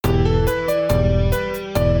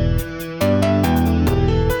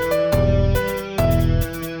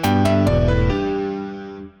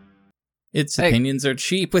Its opinions are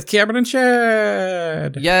cheap with Cameron and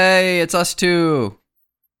Chad. Yay, it's us too.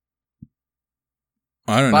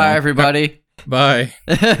 I don't know. Bye, everybody. Bye.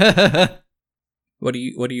 What are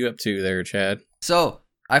you up to there, Chad? So,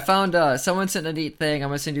 I found someone sent a neat thing. I'm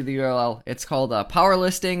going to send you the URL. It's called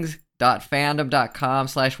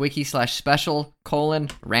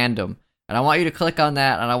powerlistings.fandom.com/wiki/special:random. And I want you to click on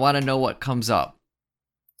that, and I want to know what comes up.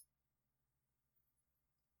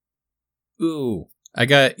 Ooh, I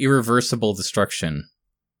got irreversible destruction.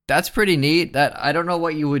 That's pretty neat. I don't know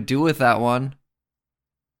what you would do with that one.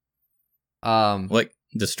 Like,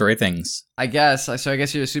 destroy things. I guess. So I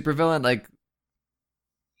guess you're a supervillain. Like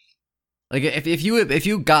if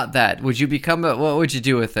you got that, would you become what would you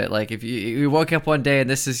do with it? Like if you woke up one day and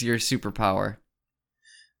this is your superpower.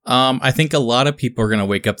 I think a lot of people are going to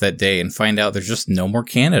wake up that day and find out there's just no more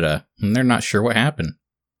Canada, and they're not sure what happened.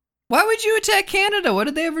 Why would you attack Canada? What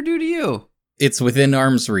did they ever do to you? It's within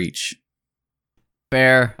arm's reach.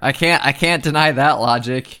 Fair. I can't deny that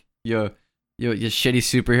logic. You shitty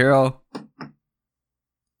superhero.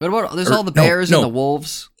 What about there's all the bears and the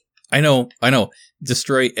wolves? I know.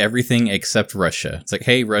 Destroy everything except Russia. It's like,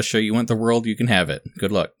 hey, Russia, you want the world? You can have it.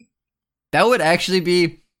 Good luck. That would actually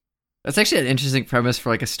be. That's actually an interesting premise for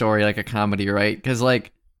like a story, like a comedy, right? Because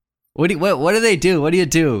like, what do they do? What do you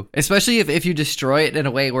do? Especially if you destroy it in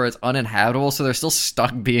a way where it's uninhabitable, so they're still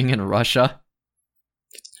stuck being in Russia.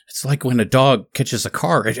 It's like when a dog catches a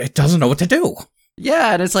car, it doesn't know what to do.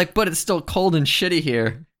 Yeah, and it's like, but it's still cold and shitty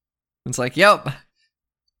here. It's like, yep,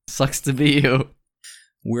 sucks to be you.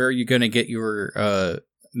 Where are you gonna get your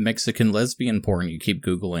Mexican lesbian porn you keep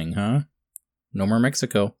Googling, huh? No more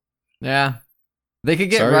Mexico. Yeah. They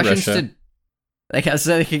could get Russians to. Like I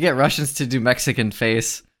said, they could get Russians to do Mexican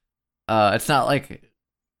face. It's not like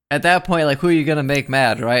at that point, like who are you gonna make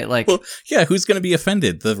mad, right? Like, well, yeah, who's gonna be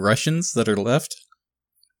offended? The Russians that are left.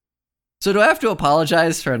 So do I have to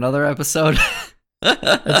apologize for another episode?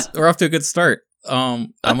 We're off to a good start.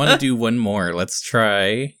 I'm gonna do one more. Let's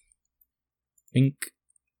try. I think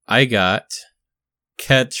I got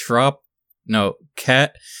cataptromancy.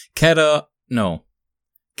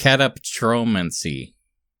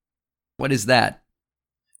 What is that?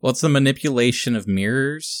 Well, it's the manipulation of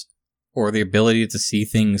mirrors, or the ability to see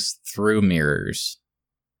things through mirrors.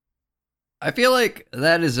 I feel like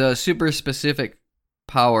that is a super specific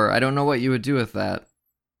power. I don't know what you would do with that.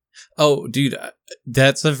 Oh, dude,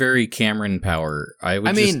 that's a very Cameron power. I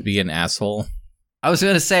mean, just be an asshole. I was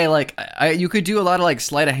gonna say, like, you could do a lot of like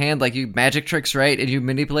sleight of hand, like you magic tricks, right? And you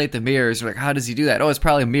manipulate the mirrors. You're like, how does he do that? Oh, it's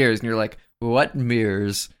probably mirrors. And you're like, what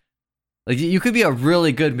mirrors? Like, you could be a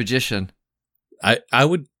really good magician. I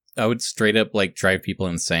would straight up like drive people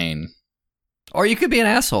insane. Or you could be an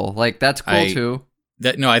asshole. Like, that's cool too.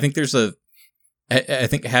 I think there's I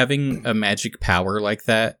think having a magic power like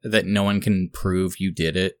that no one can prove you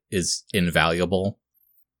did it is invaluable.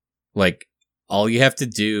 Like, all you have to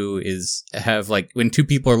do is have, like, when two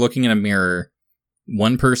people are looking in a mirror,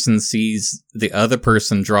 one person sees the other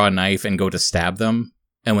person draw a knife and go to stab them.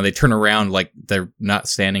 And when they turn around, like, they're not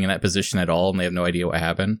standing in that position at all and they have no idea what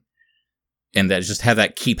happened. And that just have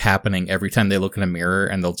that keep happening every time they look in a mirror,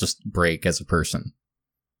 and they'll just break as a person.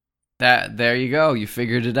 There you go. You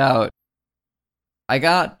figured it out.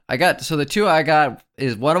 So the two I got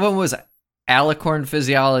is, one of them was alicorn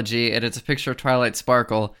physiology, and it's a picture of Twilight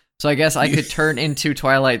Sparkle. So I guess I could turn into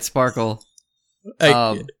Twilight Sparkle.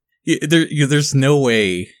 There's no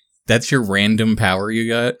way that's your random power you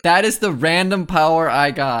got. That is the random power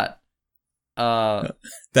I got.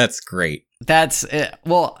 That's great. That's it.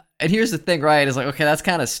 Well, and here's the thing, right? Is like, okay, that's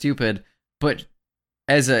kind of stupid, but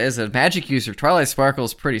as a magic user, Twilight Sparkle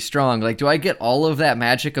is pretty strong. Like, do I get all of that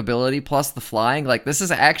magic ability plus the flying? Like, this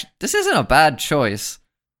isn't a bad choice.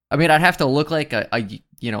 I mean, I'd have to look like an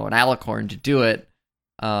alicorn to do it.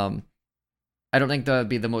 I don't think that would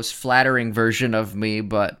be the most flattering version of me,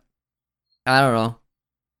 but I don't know.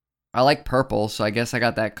 I like purple, so I guess I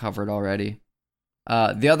got that covered already.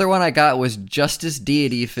 The other one I got was Justice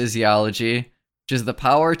Deity Physiology, which is the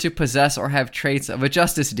power to possess or have traits of a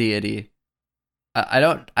justice deity. I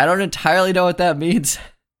don't entirely know what that means.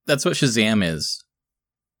 That's what Shazam is.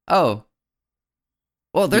 Oh.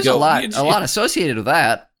 Well, there's a lot associated with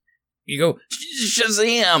that. You go,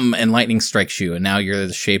 Shazam! And lightning strikes you, and now you're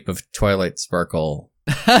the shape of Twilight Sparkle.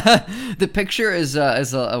 The picture is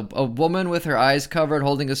a woman with her eyes covered,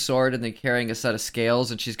 holding a sword, and then carrying a set of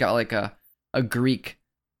scales, and she's got like a Greek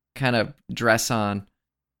kind of dress on.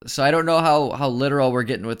 So I don't know how literal we're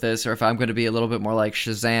getting with this, or if I'm going to be a little bit more like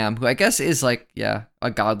Shazam, who I guess is like, yeah, a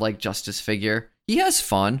godlike justice figure. He has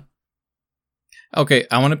fun. Okay,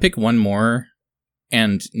 I want to pick one more,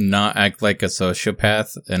 and not act like a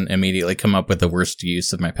sociopath and immediately come up with the worst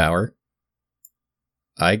use of my power?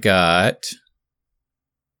 I got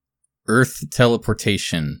Earth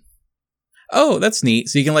teleportation. Oh, that's neat.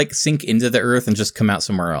 So you can like sink into the Earth and just come out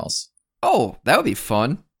somewhere else. Oh, that would be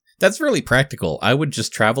fun. That's really practical. I would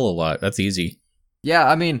just travel a lot. That's easy. Yeah,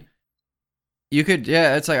 I mean, you could,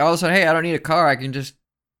 yeah, it's like all of a sudden, hey, I don't need a car. I can just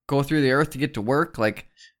go through the Earth to get to work. Like,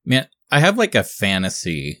 man, I have like a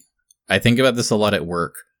fantasy. I think about this a lot at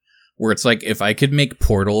work, where it's like if I could make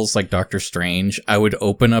portals like Doctor Strange, I would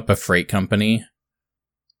open up a freight company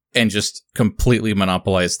and just completely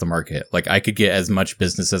monopolize the market. Like I could get as much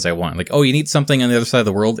business as I want. Like, oh, you need something on the other side of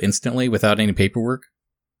the world instantly without any paperwork?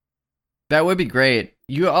 that would be great.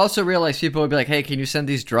 You also realize people would be like, hey, can you send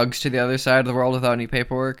these drugs to the other side of the world without any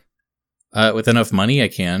paperwork? With enough money, I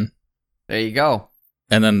can. There you go.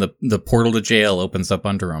 And then the portal to jail opens up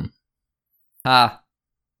under them. Ah.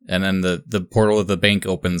 And then the portal of the bank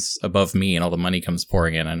opens above me and all the money comes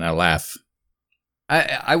pouring in and I laugh.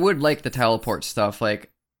 I would like the teleport stuff.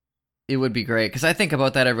 Like, it would be great. Because I think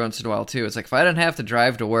about that every once in a while, too. It's like, if I didn't have to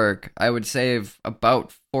drive to work, I would save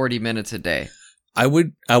about 40 minutes a day. I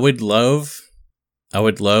would love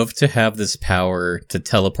to have this power to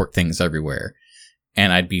teleport things everywhere.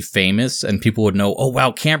 And I'd be famous and people would know, oh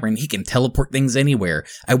wow, Cameron, he can teleport things anywhere.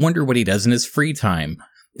 I wonder what he does in his free time.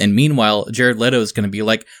 And meanwhile, Jared Leto is going to be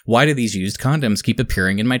like, why do these used condoms keep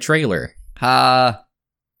appearing in my trailer? That's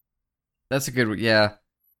a good one, yeah.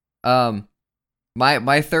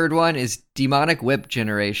 My third one is demonic whip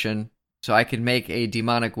generation. So I can make a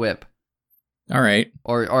demonic whip. All right.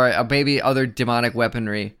 Or maybe other demonic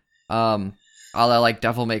weaponry. A la like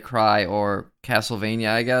Devil May Cry or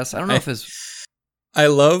Castlevania, I guess. I don't know if it's... I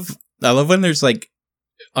love when there's like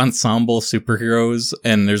ensemble superheroes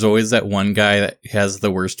and there's always that one guy that has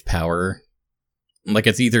the worst power. Like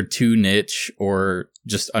it's either too niche or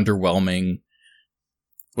just underwhelming.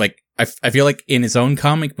 Like I feel like in his own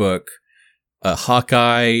comic book,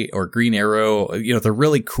 Hawkeye or Green Arrow, you know, they're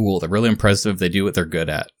really cool. They're really impressive. They do what they're good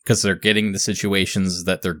at because they're getting the situations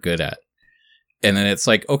that they're good at. And then it's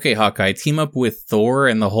like, okay, Hawkeye, team up with Thor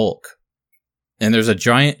and the Hulk. And there's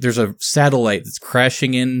a satellite that's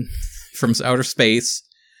crashing in from outer space.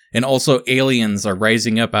 And also aliens are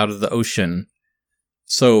rising up out of the ocean.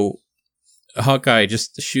 So Hawkeye,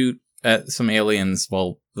 just shoot at some aliens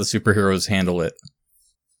while the superheroes handle it.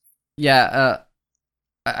 Yeah,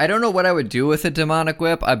 I don't know what I would do with a demonic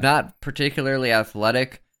whip. I'm not particularly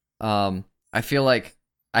athletic. I feel like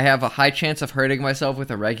I have a high chance of hurting myself with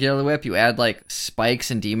a regular whip. You add like spikes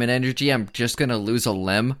and demon energy, I'm just gonna lose a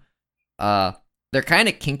limb. They're kind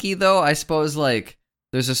of kinky though. I suppose like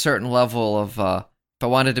there's a certain level of if I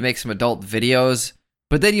wanted to make some adult videos,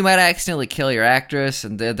 but then you might accidentally kill your actress,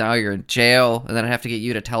 and then now you're in jail, and then I'd have to get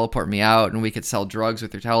you to teleport me out, and we could sell drugs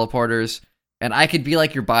with your teleporters. And I could be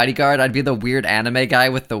like your bodyguard. I'd be the weird anime guy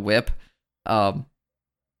with the whip. And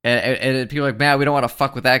people are like, man, we don't want to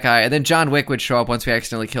fuck with that guy. And then John Wick would show up once we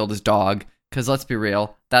accidentally killed his dog. Because let's be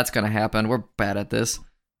real, that's going to happen. We're bad at this.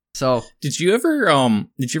 So did you ever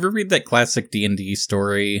read that classic D&D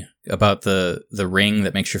story about the ring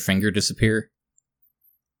that makes your finger disappear?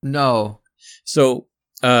 No. So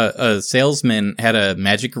a salesman had a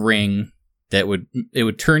magic ring that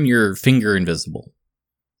would turn your finger invisible.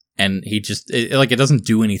 And he just, it doesn't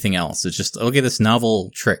do anything else. It's just, look at this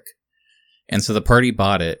novel trick. And so the party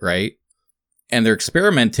bought it, right? And they're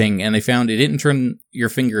experimenting, and they found it didn't turn your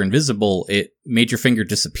finger invisible. It made your finger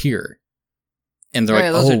disappear. And they're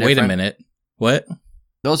like, oh, wait a minute. What?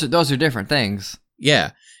 Those are different things.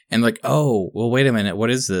 Yeah. And like, oh, well, wait a minute.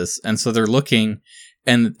 What is this? And so they're looking,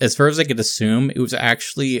 and as far as I could assume, it was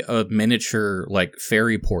actually a miniature, like,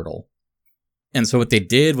 fairy portal. And so what they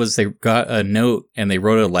did was they got a note and they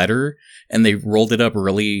wrote a letter and they rolled it up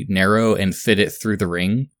really narrow and fit it through the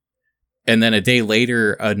ring. And then a day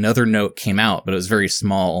later, another note came out, but it was very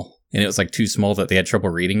small and it was like too small that they had trouble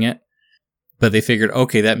reading it. But they figured,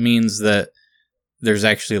 okay, that means that there's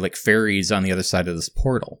actually like fairies on the other side of this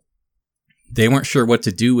portal. They weren't sure what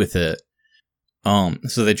to do with it.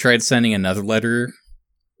 So they tried sending another letter,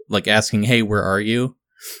 like asking, hey, where are you?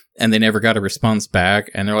 And they never got a response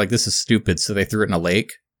back, and they're like, this is stupid, so they threw it in a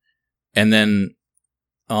lake. And then,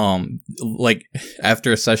 like,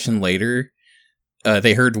 after a session later,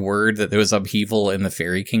 they heard word that there was upheaval in the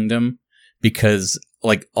fairy kingdom, because,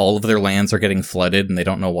 like, all of their lands are getting flooded, and they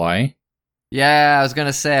don't know why. Yeah, I was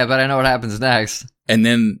gonna say, but I know what happens next. And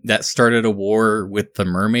then that started a war with the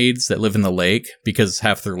mermaids that live in the lake, because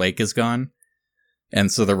half their lake is gone.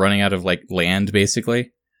 And so they're running out of, like, land,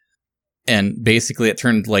 basically. And basically it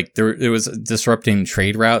turned like there was disrupting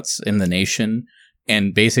trade routes in the nation,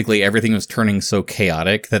 And basically everything was turning so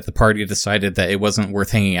chaotic that the party decided that it wasn't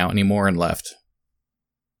worth hanging out anymore and left.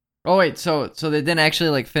 Oh wait, so they didn't actually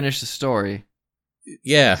like finish the story.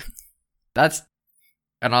 Yeah. That's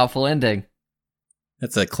an awful ending.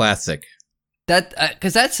 That's a classic. That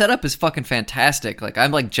because that setup is fucking fantastic. Like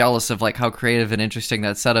I'm like jealous of like how creative and interesting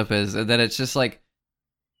that setup is, and then it's just like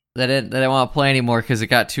that I don't want to play anymore because it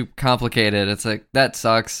got too complicated. It's like that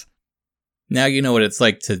sucks. Now you know what it's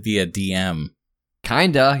like to be a DM.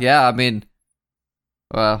 Kinda, yeah. I mean,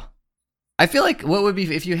 well, I feel like what would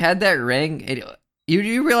be if you had that ring.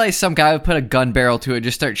 You realize some guy would put a gun barrel to it and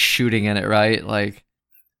just start shooting in it, right? Like,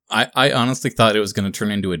 I honestly thought it was going to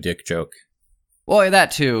turn into a dick joke. Well,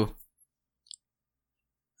 that too.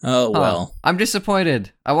 Oh, well. I'm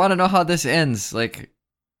disappointed. I want to know how this ends. Like,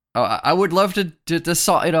 I would love to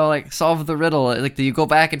solve the riddle. Like, do you go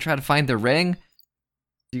back and try to find the ring?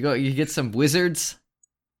 You get some wizards?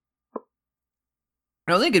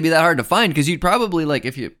 I don't think it'd be that hard to find, because you'd probably, like,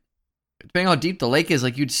 depending how deep the lake is,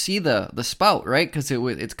 like, you'd see the spout, right? Because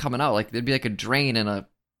it's coming out. Like, there'd be, like, a drain in a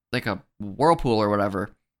whirlpool or whatever.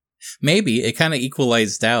 Maybe. It kind of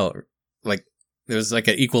equalized out. Like, there was, like,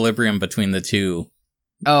 an equilibrium between the two.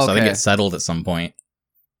 Oh, okay. So I think it settled at some point.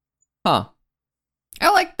 Huh.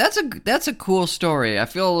 That's a cool story. I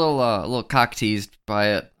feel a little cock teased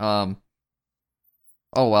by it. Oh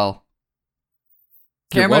well.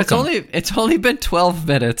 Cameron, it's only been 12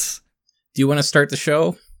 minutes. Do you want to start the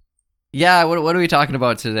show? Yeah, what are we talking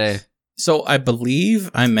about today? So I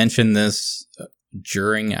believe I mentioned this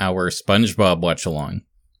during our SpongeBob watch along.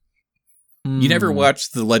 You never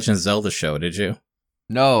watched the Legend of Zelda show, did you?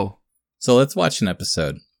 No. So let's watch an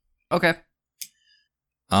episode. Okay.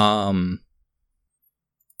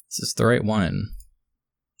 Is this the right one?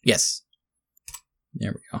 Yes.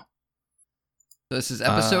 There we go. This is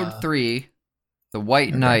episode 3, The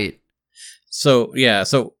White Knight. So, yeah,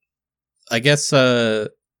 I guess I'll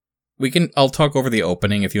talk over the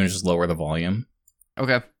opening if you want to just lower the volume.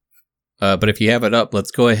 Okay. But if you have it up,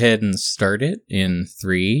 let's go ahead and start it in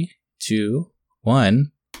 3, 2,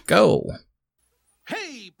 1, go.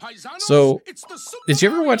 Hey, paisanos, so, did you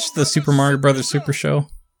ever watch the Super Mario Brothers Super Show?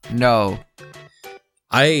 No.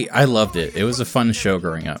 I loved it. It was a fun show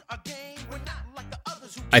growing up.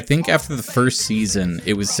 I think after the first season,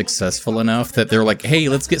 it was successful enough that they're like, hey,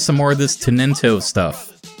 let's get some more of this Nintendo stuff.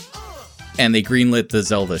 And they greenlit the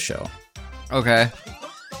Zelda show. Okay.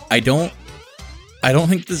 I don't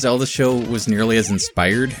think the Zelda show was nearly as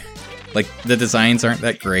inspired. Like, the designs aren't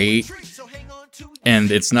that great. And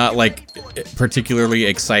it's not, like, particularly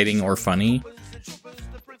exciting or funny.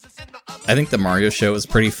 I think the Mario show was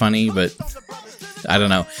pretty funny, but I don't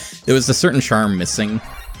know. There was a certain charm missing,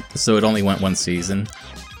 so it only went one season.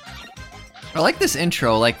 I like this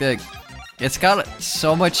intro. Like, it's got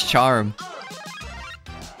so much charm.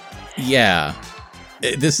 Yeah.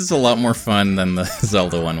 This is a lot more fun than the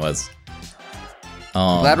Zelda one was.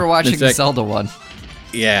 Glad we're watching the Zelda one.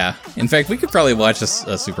 Yeah. In fact, we could probably watch a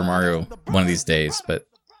Super Mario one of these days, but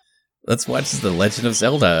let's watch The Legend of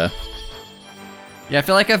Zelda. Yeah, I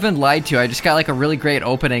feel like I've been lied to. I just got like a really great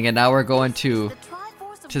opening, and now we're going to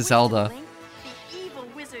Zelda,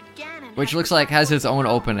 which looks like has its own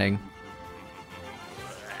opening.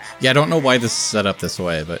 Yeah, I don't know why this is set up this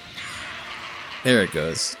way, but there it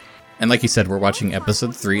goes. And like you said, we're watching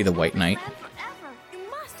episode 3, The White Knight.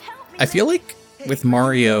 I feel like with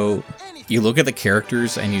Mario, you look at the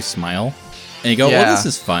characters and you smile, and you go, yeah. "Oh, this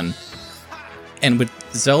is fun." And with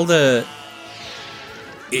Zelda,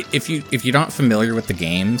 if you're not familiar with the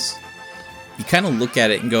games, you kind of look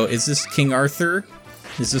at it and go, "Is this King Arthur?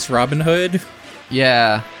 Is this Robin Hood?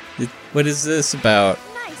 Yeah. What is this about?"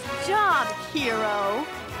 Nice job, hero.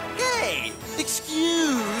 Hey,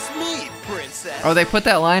 excuse me, princess. Oh, they put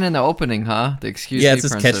that line in the opening, huh? The excuse Yeah, me, it's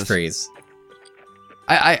his princess.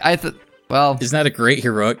 catchphrase. Well, Isn't that a great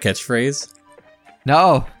heroic catchphrase?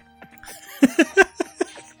 no.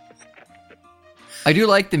 I do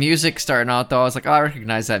like the music starting out, though. I was like, oh, I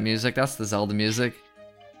recognize that music. That's the Zelda music.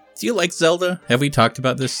 Do you like Zelda? Have we talked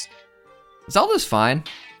about this? Zelda's fine.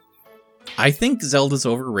 I think Zelda's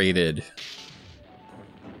overrated.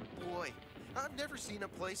 Boy, I've never seen a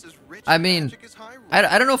place as rich I in mean, magic as Hyrule.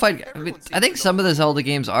 I don't know if I think some of the Zelda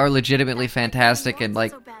games are legitimately fantastic and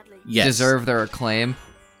like Yes. deserve their acclaim.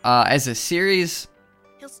 As a series,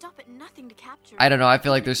 He'll stop at nothing to capture. I don't know. I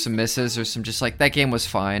feel like there's some misses or some just like that game was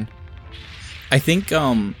fine. I think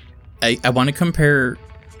I want to compare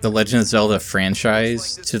the Legend of Zelda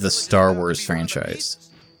franchise to the Star Wars franchise,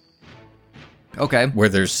 Okay. where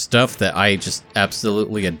there's stuff that I just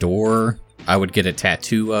absolutely adore. I would get a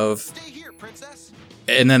tattoo of. Stay here, princess.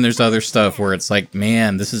 And then there's other stuff where it's like,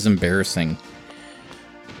 man, this is embarrassing.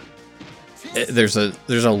 there's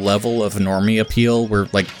a level of normie appeal where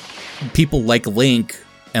like people like Link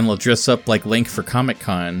and will dress up like Link for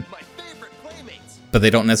Comic-Con, My favorite playmates. but they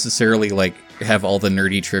don't necessarily like have all the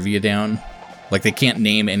nerdy trivia down. Like they can't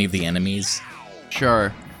name any of the enemies.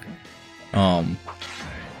 Sure.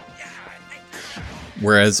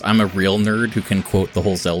 Whereas I'm a real nerd who can quote the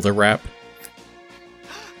whole Zelda rap.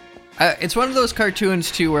 It's one of those cartoons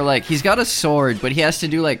too where like he's got a sword, but he has to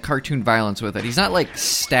do like cartoon violence with it. He's not like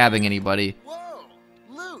stabbing anybody. Whoa,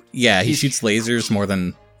 loot. Yeah, he He's- shoots lasers more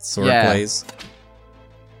than sword Yeah. plays.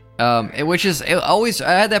 Which is always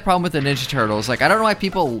I had that problem with the Ninja Turtles. Like I don't know why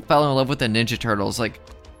people fell in love with the Ninja Turtles. Like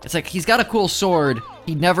it's like he's got a cool sword.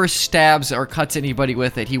 He never stabs or cuts anybody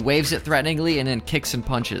with it. He waves it threateningly and then kicks and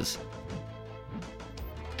punches.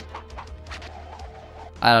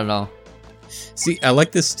 I don't know. See, I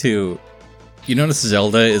like this too. You notice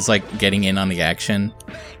Zelda is like getting in on the action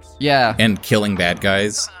Yeah. and killing bad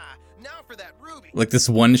guys. Ah, now for that ruby. Like this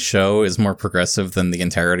one show is more progressive than the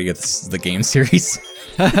entirety of the game series.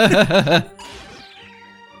 Drat,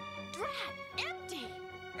 empty.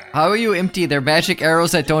 How are you empty? They're magic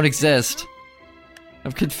arrows that don't exist.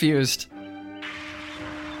 I'm confused.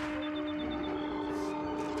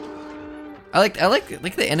 I like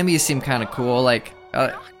the enemies seem kind of cool. Like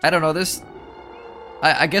I don't know this.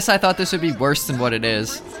 I guess I thought this would be worse than what it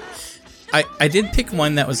is. I did pick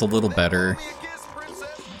one that was a little better.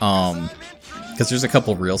 Because there's a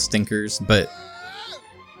couple real stinkers, but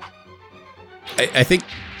I think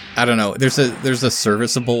I don't know. There's a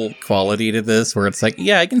serviceable quality to this where it's like,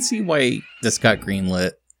 yeah, I can see why this got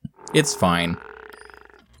greenlit. It's fine.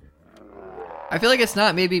 I feel like it's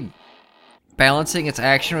not maybe balancing its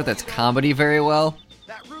action with its comedy very well.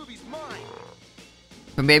 That ruby's mine.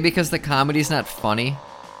 But maybe because the comedy's not funny.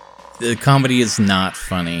 The comedy is not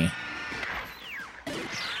funny.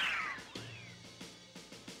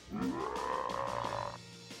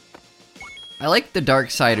 I like the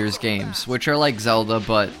Darksiders games, which are like Zelda,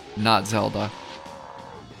 but not Zelda.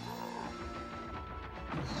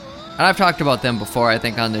 And I've talked about them before, I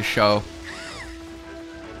think, on this show.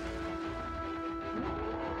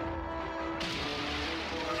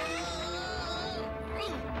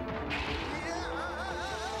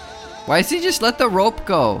 Why does he just let the rope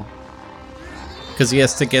go? Because he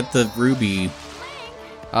has to get the ruby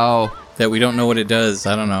Oh. that we don't know what it does.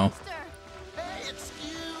 I don't know. Hey,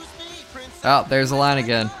 excuse me, princess. Oh, there's the line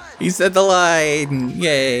again. He said the line!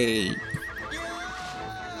 Yay!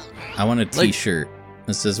 I want a Like- t-shirt.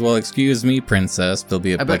 It says, well, excuse me, princess. There'll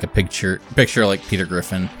be I bet- like a picture like Peter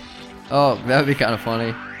Griffin. Oh, that would be kind of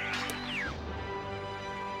funny.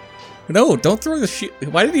 No, don't throw the shield.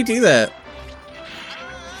 Why did he do that?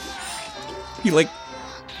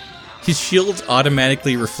 His shield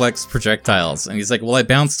automatically reflects projectiles, and he's like, well, I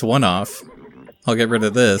bounced one off. I'll get rid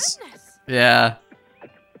of this. Goodness. Yeah.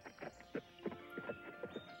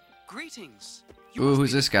 Greetings. Ooh, must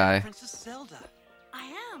who's be this guy? Princess Zelda.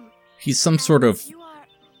 I am. He's some sort of You are.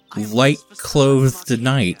 I have light-clothed once visited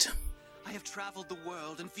knight. Zelda. I have traveled the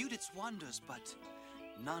world and viewed its wonders, but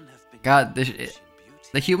none have been. God, matched the in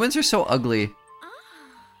beauty. humans are so ugly. Ah.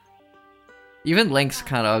 Even Link's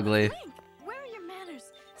kind of ugly. Link, where are your manners?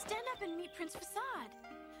 Stand up and meet Prince Facade.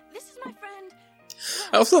 This is my friend.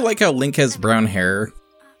 I also like how Link has brown hair,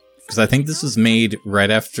 because I think this was made right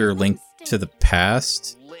after Link to the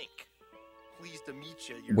Past, Link. Pleased to meet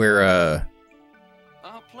you. You're where, Our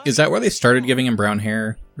is that where they pleasure. started giving him brown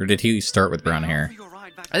hair? Or did he start with brown hair? For your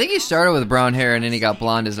ride back I think he to started with brown hair and then he got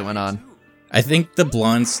blonde as it went on. I think the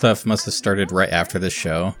blonde stuff must have started right after this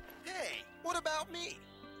show. Hey, what about me?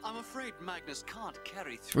 I'm afraid Magnus can't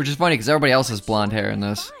carry through. Which is funny because everybody else has blonde hair in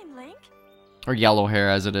this. Fine, Link. Or yellow hair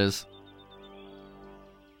as it is.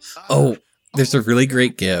 Oh, there's a really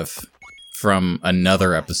great gif from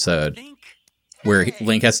another episode Link. where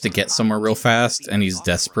Link has to get somewhere real fast and he's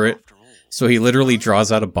desperate. So he literally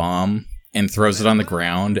draws out a bomb and throws it on the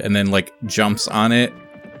ground and then like jumps on it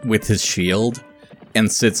with his shield and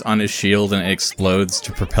sits on his shield and it explodes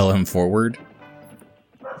to propel him forward.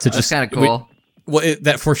 To That's kind of cool.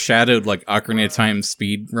 That foreshadowed like Ocarina of Time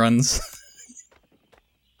speed runs.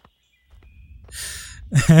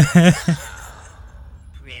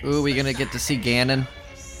 Ooh, we gonna get to see Ganon?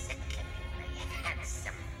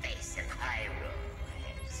 Handsome face of Hyrule.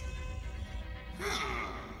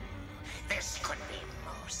 This could be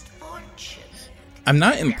most fortunate. I'm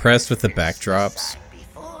not impressed with the backdrops.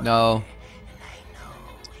 No.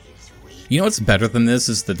 You know what's better than this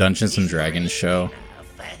is the Dungeons and Dragons show.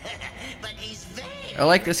 But he's very I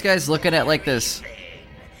like this guy's looking at like this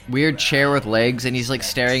weird chair with legs and he's like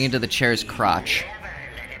staring into the chair's crotch.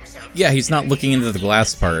 Yeah, he's not looking into the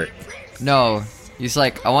glass part. No, He's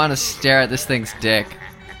like, I want to stare at this thing's dick.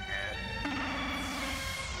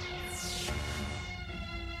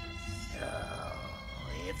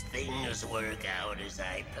 If things work out as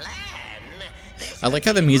I plan, I like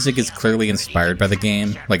how the music is clearly inspired by the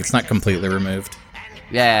game. Like, it's not completely removed.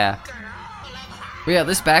 Yeah. But yeah,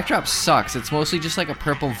 this backdrop sucks. It's mostly just like a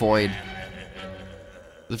purple void.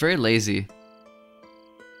 It's very lazy.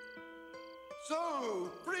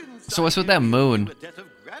 So, Prince, So what's with that moon? a debt of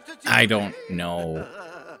gratitude. I don't know.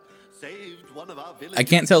 Saved one of our I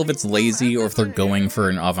can't tell if it's lazy or if they're going for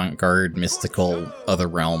an avant-garde, mystical, other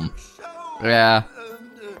realm. Yeah.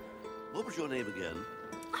 What was your name again?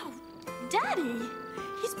 Oh, Daddy!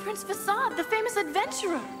 He's Prince Facade, the famous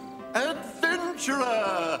adventurer.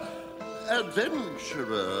 Adventurer!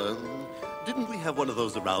 Adventurer. Didn't we have one of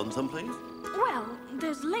those around someplace? Well,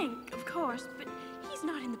 there's Link, of course, but he's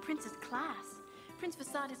not in the prince's class. Prince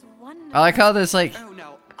Facade is one. I like how there's like Oh,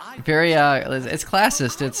 no, I... very it's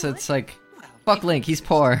classist. It's like fuck Link, he's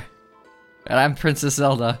poor. And I'm Princess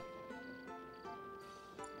Zelda.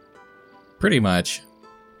 Pretty much.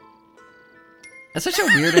 That's such a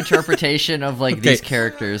weird interpretation of like these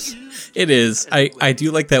characters. It is. I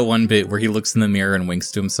do like that one bit where he looks in the mirror and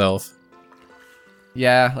winks to himself.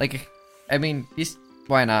 Yeah, like I mean,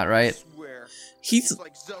 why not, right?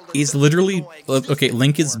 He's literally... Okay,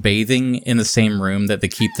 Link is bathing in the same room that they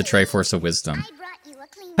keep the Triforce of Wisdom. I brought you a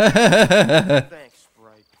clean Thanks,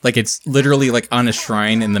 Sprite. Like, it's literally like on a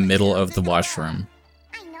shrine in the middle of the washroom.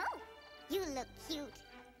 I know. You look cute.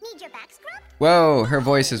 Need your back scrubbed? Whoa, her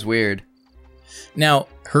voice is weird. Now,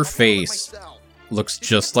 her face looks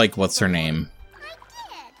just like what's-her-name.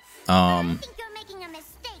 I think you're making a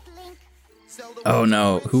mistake, Link. Oh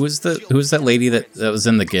no, who was that lady that was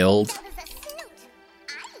in the guild? That was a snoot.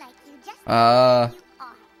 I like you just Uh, you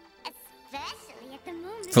are. Especially at the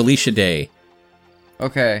moment. Felicia Day.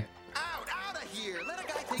 okay. Out of here. Let a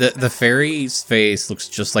guy take The fairy's face looks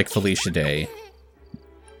just like Felicia Day,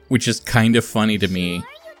 which is kind of funny to me, Sure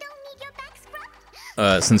you don't need your back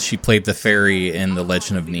scrubbed? since she played the fairy in The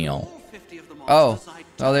Legend of Neil. 50 of the Oh. monsters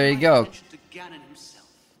I Oh, there you go. mentioned to Ganon himself.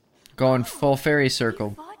 Going full fairy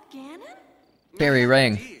circle. Fought Ganon? Fairy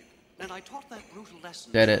ring. Indeed. And I taught that brutal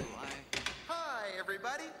lesson. Did it. too. Hi,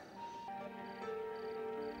 everybody.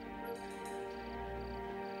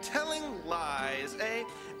 Telling lies, eh?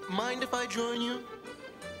 Mind if I join you?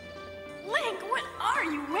 Link, what are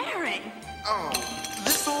you wearing? Oh,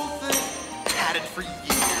 this old thing? Had it for years.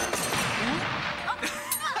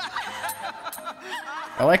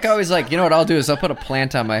 I like how he's like, you know what I'll do is I'll put a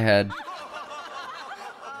plant on my head.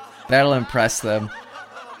 That'll impress them.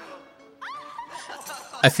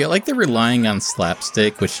 I feel like they're relying on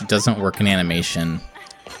slapstick, which doesn't work in animation.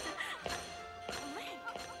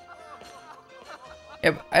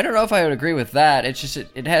 I don't know if I would agree with that. It's just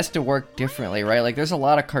it has to work differently, right? Like there's a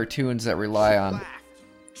lot of cartoons that rely on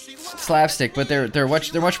slapstick, but they're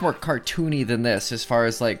much more cartoony than this as far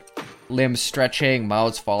as like limbs stretching,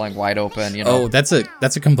 mouths falling wide open, you know. Oh, that's a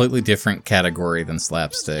completely different category than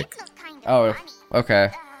slapstick. Oh, okay.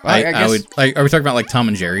 Well, I guess, Are we talking about like Tom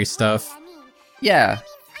and Jerry stuff? yeah.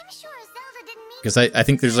 I'm sure Zelda didn't mean Because I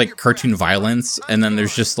think there's like cartoon violence, and then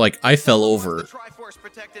there's just like I fell over. Triforce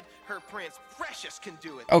protected, her prince Precious can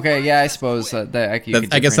do it. Okay, yeah, I suppose that you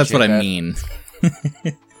could I guess that's what I differentiate that.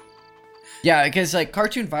 mean. Yeah, because like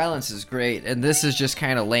cartoon violence is great, and this is just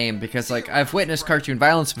kind of lame because like I've witnessed cartoon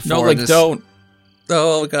violence before. No, like this, don't.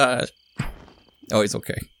 Oh god. Oh, he's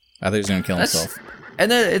okay. I thought he was gonna kill That's- himself. And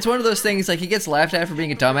then it's one of those things like he gets laughed at for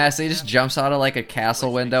being a dumbass. And he just jumps out of like a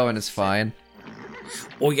castle window and is fine.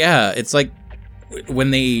 Well, yeah, it's like when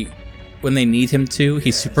they need him to,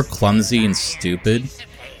 he's super clumsy and stupid.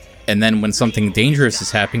 And then when something dangerous is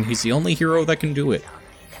happening, he's the only hero that can do it.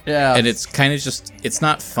 Yeah. And it's kind of just, it's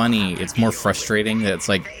not funny. It's more frustrating that it's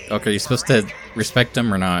like, okay, you're supposed to respect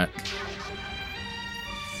him or not.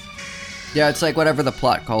 Yeah, it's like whatever the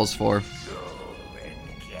plot calls for. and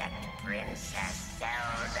get Princess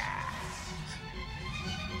Zelda.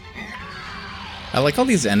 I like all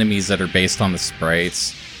these enemies that are based on the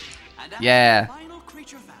sprites. And after Yeah. the final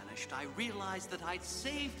creature vanished, I realized that I'd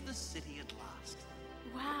saved the city at last.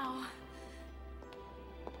 Wow.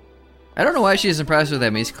 I don't know why she's impressed with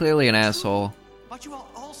him. He's clearly an asshole. But you are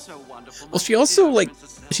also wonderful. Well, she also, like,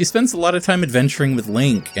 she spends a lot of time adventuring with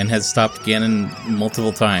Link and has stopped Ganon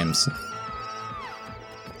multiple times.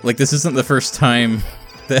 Like, this isn't the first time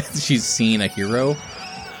that she's seen a hero.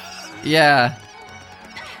 Yeah.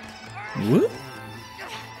 Whoop.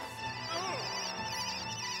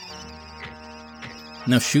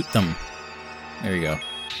 No, shoot them. There you go.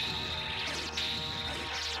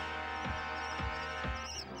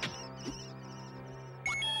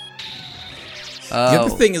 The other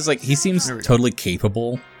thing is, like, he seems totally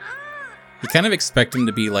capable. You kind of expect him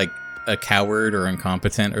to be, like, a coward or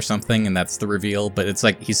incompetent or something, and that's the reveal, but it's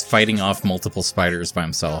like he's fighting off multiple spiders by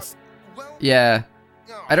himself. Yeah.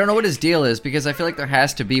 I don't know what his deal is, because I feel like there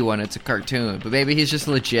has to be one. It's a cartoon, but maybe he's just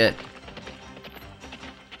legit.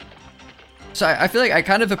 So I feel like I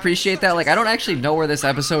kind of appreciate that. Like, I don't actually know where this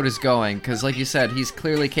episode is going, because like you said, he's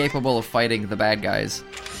clearly capable of fighting the bad guys.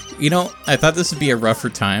 You know, I thought this would be a rougher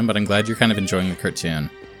time, but I'm glad you're kind of enjoying the cartoon.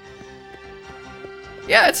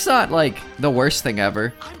 Yeah, it's not, like, the worst thing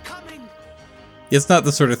ever. I'm coming. It's not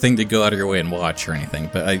the sort of thing to go out of your way and watch or anything,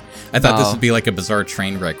 but I thought this No. would be like a bizarre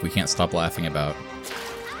train wreck we can't stop laughing about.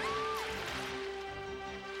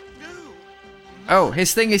 No. Oh,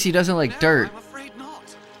 his thing is he doesn't like dirt, I'm afraid not.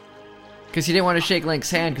 because he didn't want to shake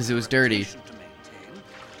Link's hand because it was dirty. To maintain.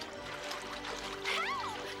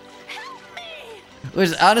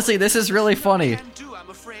 Which, honestly, this is really funny. Can do, I'm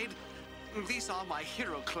afraid. These are my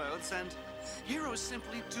hero clothes, and heroes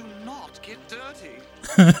simply do not get dirty.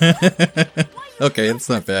 Okay, it's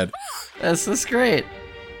not bad. That's great.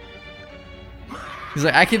 He's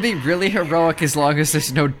like, I can be really heroic as long as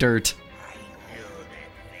there's no dirt. I knew that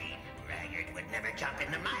vain braggart would never jump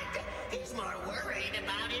in the mud. He's more worried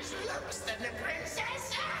about his looks than the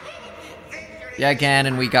princess. Victory Yeah,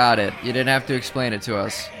 Ganon, we got it. You didn't have to explain it to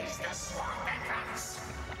us. is the swamp entrance.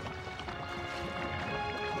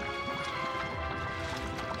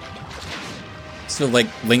 So, like,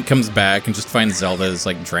 Link comes back and just finds Zelda is,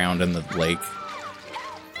 like, drowned in the lake.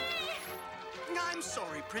 I'm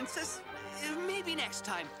sorry, Princess. Maybe next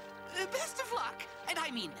time. Best of luck. And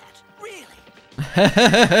I mean that. Really.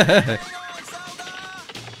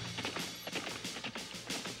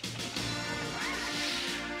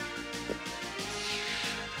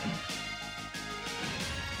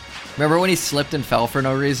 Remember when he slipped and fell for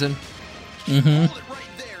no reason? Hold it right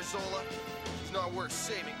there, Zola. She's not worth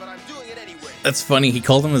saving, but I'm doing it anyway. That's funny, he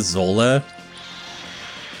called him a Zola.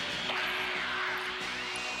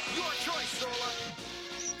 Your choice,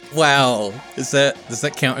 Zola. Wow. Does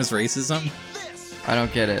that count as racism? This. I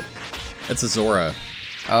don't get it. That's a Zora.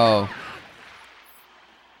 Oh.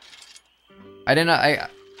 I didn't know,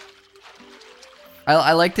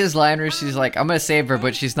 I liked his line where she's like, I'm gonna save her,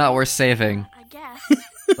 but she's not worth saving. I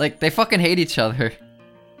guess. Like, they fucking hate each other.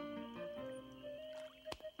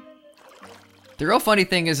 The real funny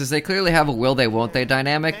thing is they clearly have a will they won't they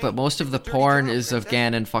dynamic, but most of the porn is of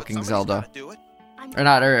Ganon fucking Zelda. Do it. Or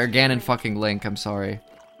not, or Ganon fucking Link, I'm sorry.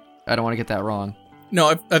 I don't want to get that wrong.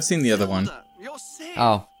 No, I've seen the other one. Zelda, you're safe.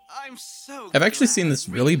 Oh. I'm so I've actually glad. seen this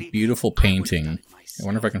really beautiful I would've painting. done it I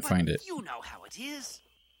wonder if I can myself, find but it. You know how it is.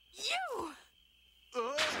 You.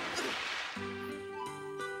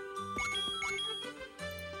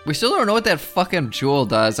 We still don't know what that fucking jewel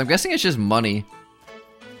does. I'm guessing it's just money.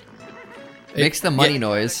 Makes the money yeah,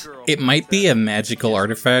 noise. It might be a magical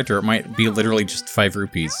artifact, or it might be literally just 5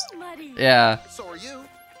 rupees. Muddy. Yeah. So are you.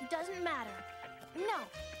 Doesn't matter. No.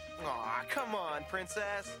 Aw, come on,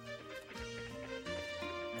 princess.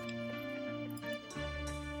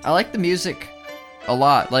 I like the music a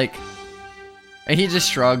lot. Like, and he just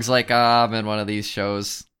shrugs like, I'm in one of these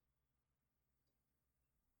shows.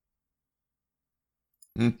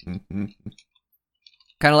 Kind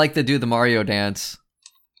of like to do the Mario dance.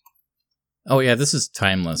 Oh yeah, this is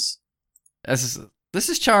timeless. This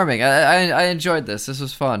is charming. I enjoyed this. This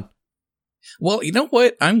was fun. Well, you know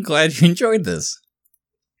what? I'm glad you enjoyed this.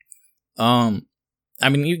 I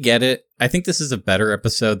mean, you get it. I think this is a better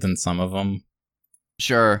episode than some of them.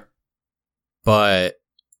 Sure. But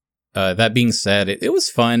that being said, it was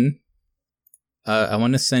fun. I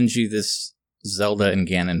want to send you this Zelda and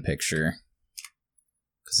Ganon picture.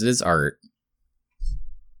 Because it is art.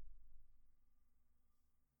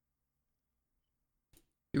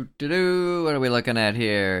 Doo-doo-doo. What are we looking at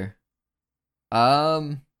here?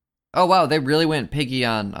 Oh wow, they really went piggy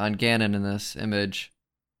on Ganon in this image.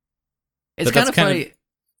 It's But kind that's of kind funny. of-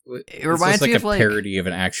 It It's reminds just like me of a like parody of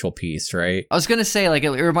an actual piece, right? I was gonna say, like, it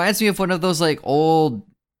reminds me of one of those, like, old,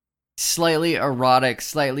 slightly erotic,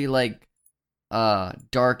 slightly, like,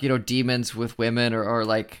 dark, demons with women, or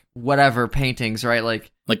like, whatever paintings, right? Like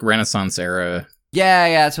Renaissance era. yeah,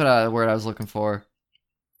 that's what word I was looking for.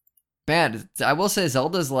 Man, I will say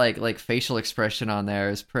Zelda's, like, facial expression on there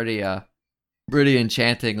is pretty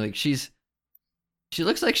enchanting. Like, she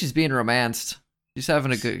looks like she's being romanced. She's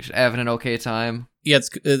having an okay time. Yeah,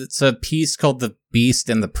 it's a piece called The Beast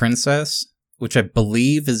and the Princess, which I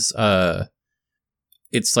believe is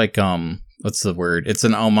it's like what's the word? It's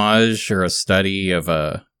an homage or a study of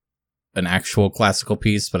an actual classical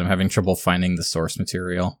piece, but I'm having trouble finding the source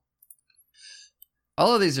material.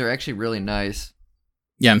 All of these are actually really nice.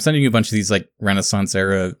 Yeah, I'm sending you a bunch of these like Renaissance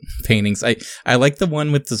era paintings. I like the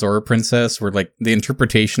one with the Zora princess where like the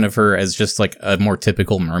interpretation of her as just like a more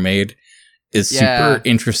typical mermaid is super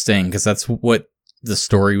interesting because that's what the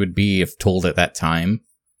story would be if told at that time.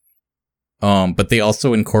 But they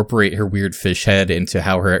also incorporate her weird fish head into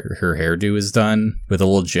how her hairdo is done with a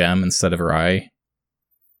little gem instead of her eye.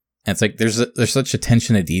 And it's like there's such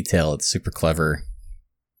attention to detail. It's super clever.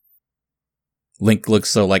 Link looks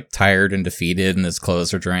so like tired and defeated and his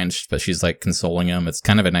clothes are drenched, but she's like consoling him. It's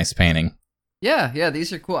kind of a nice painting. Yeah,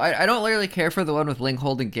 these are cool. I don't really care for the one with Link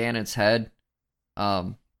holding Ganon's head.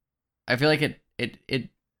 I feel like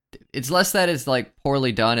it's less that it's like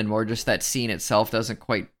poorly done and more just that scene itself doesn't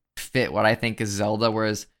quite fit what I think is Zelda,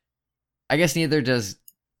 whereas I guess neither does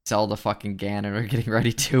Zelda fucking Ganon or getting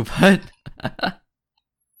ready to, but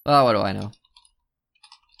well, what do I know?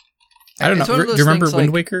 I don't know. Do you remember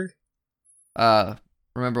Wind Waker?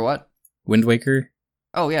 Remember what? Wind Waker?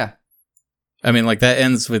 Oh, yeah. I mean, like, that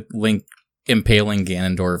ends with Link impaling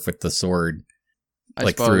Ganondorf with the sword,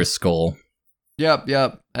 through his skull. Yep,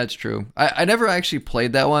 that's true. I never actually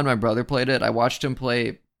played that one. My brother played it. I watched him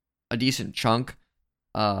play a decent chunk.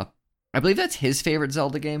 I believe that's his favorite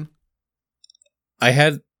Zelda game.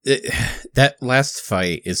 That last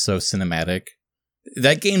fight is so cinematic.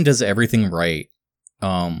 That game does everything right.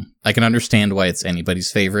 I can understand why it's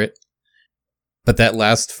anybody's favorite. But that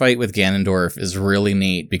last fight with Ganondorf is really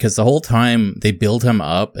neat because the whole time they build him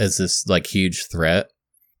up as this like huge threat,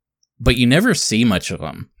 but you never see much of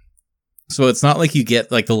him. So it's not like you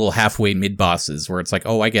get like the little halfway mid bosses where it's like,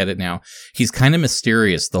 oh, I get it now. He's kind of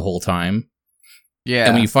mysterious the whole time. Yeah.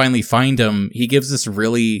 And when you finally find him, he gives this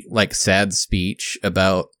really like sad speech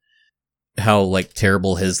about how like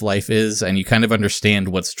terrible his life is. And you kind of understand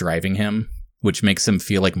what's driving him, which makes him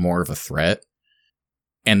feel like more of a threat.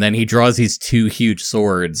 And then he draws these two huge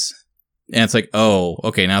swords, and it's like, oh,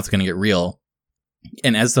 okay, now it's going to get real.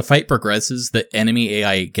 And as the fight progresses, the enemy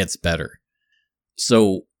AI gets better.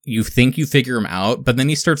 So you think you figure him out, but then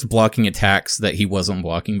he starts blocking attacks that he wasn't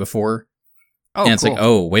blocking before. Oh, and it's cool. like,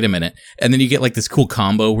 oh, wait a minute. And then you get like this cool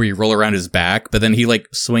combo where you roll around his back, but then he like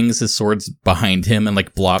swings his swords behind him and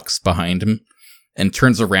like blocks behind him and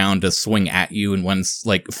turns around to swing at you in one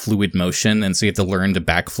like fluid motion. And so you have to learn to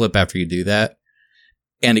backflip after you do that.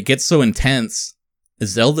 And it gets so intense,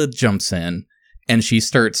 Zelda jumps in, and she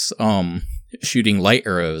starts shooting light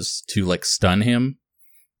arrows to, like, stun him.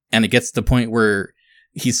 And it gets to the point where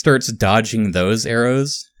he starts dodging those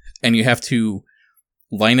arrows, and you have to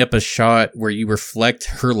line up a shot where you reflect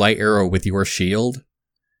her light arrow with your shield.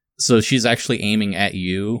 So she's actually aiming at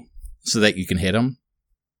you so that you can hit him.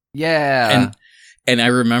 Yeah. And I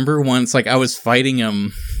remember once, like, I was fighting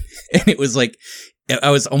him, and it was like,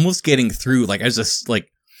 I was almost getting through, like, I was just, like,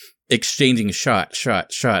 exchanging shot,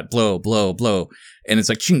 blow, blow, and it's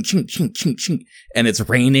like, ching, ching, ching, ching, ching, and it's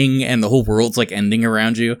raining, and the whole world's, like, ending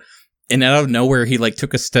around you, and out of nowhere, he, like,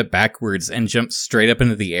 took a step backwards and jumped straight up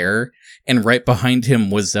into the air, and right behind him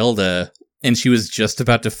was Zelda, and she was just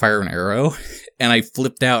about to fire an arrow, and I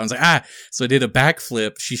flipped out, and I was like, so I did a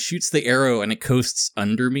backflip, she shoots the arrow, and it coasts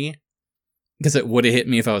under me, because it would have hit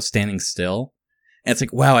me if I was standing still. And it's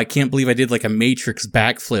like, wow, I can't believe I did like a Matrix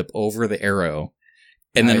backflip over the arrow.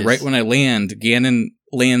 And then right when I land, Ganon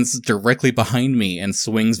lands directly behind me and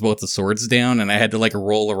swings both the swords down. And I had to like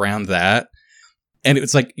roll around that. And it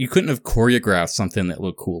was like, you couldn't have choreographed something that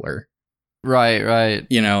looked cooler. Right.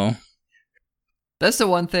 You know? That's the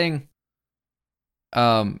one thing.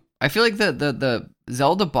 I feel like the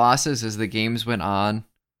Zelda bosses as the games went on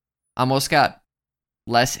almost got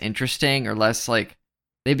less interesting or less like,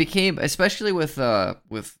 they became, especially with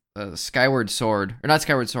Skyward Sword, or not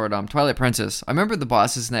Skyward Sword, Twilight Princess. I remember the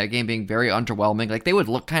bosses in that game being very underwhelming. Like, they would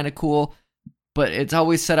look kind of cool, but it's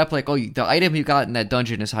always set up like, oh, the item you got in that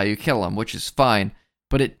dungeon is how you kill them, which is fine.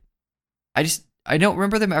 But I don't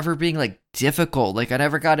remember them ever being, like, difficult. Like, I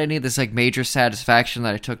never got any of this, like, major satisfaction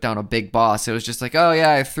that I took down a big boss. It was just like, oh,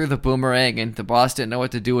 yeah, I threw the boomerang, and the boss didn't know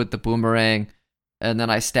what to do with the boomerang, and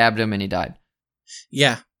then I stabbed him, and he died.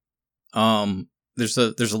 Yeah. There's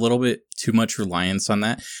a little bit too much reliance on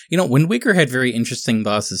that. You know, Wind Waker had very interesting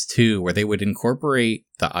bosses too, where they would incorporate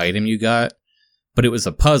the item you got, but it was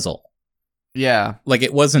a puzzle. Yeah. Like,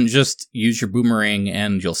 it wasn't just use your boomerang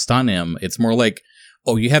and you'll stun him. It's more like,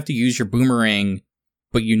 oh, you have to use your boomerang,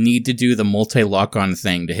 but you need to do the multi-lock-on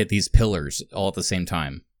thing to hit these pillars all at the same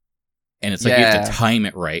time. And it's like you have to time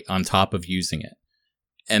it right on top of using it.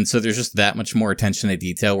 And so there's just that much more attention to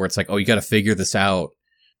detail where it's like, oh, you got to figure this out.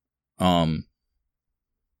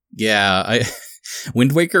 Yeah,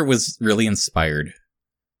 Wind Waker was really inspired.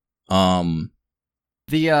 So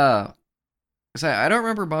I don't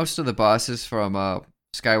remember most of the bosses from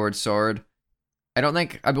Skyward Sword.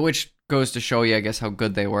 Which goes to show you, I guess, how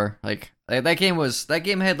good they were. Like that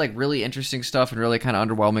game had like really interesting stuff and really kind of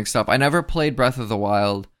underwhelming stuff. I never played Breath of the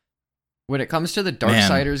Wild. When it comes to the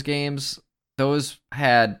Darksiders games, those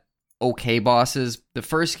had okay bosses. The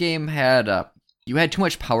first game had you had too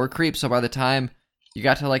much power creep, so by the time you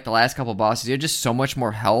got to like the last couple bosses, you had just so much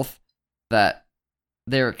more health that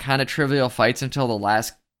they were kind of trivial fights until the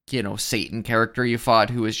last, Satan character you fought,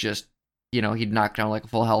 who was just, he'd knock down like a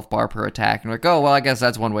full health bar per attack. And you're like, oh, well, I guess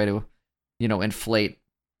that's one way to, inflate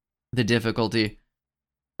the difficulty.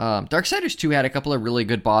 Darksiders 2 had a couple of really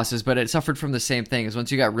good bosses, but it suffered from the same thing. As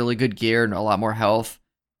once you got really good gear and a lot more health,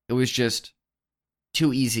 it was just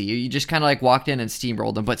too easy. You just kind of like walked in and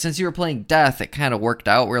steamrolled them. But since you were playing Death, it kind of worked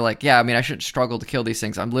out. We're like, yeah, I mean, I shouldn't struggle to kill these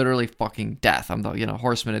things. I'm literally fucking Death. I'm the,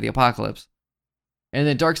 Horseman of the Apocalypse. And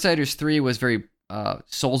then Darksiders 3 was very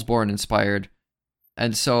Soulsborne inspired.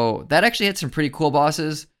 And so that actually had some pretty cool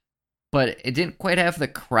bosses, but it didn't quite have the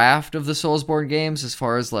craft of the Soulsborne games as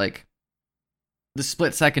far as like the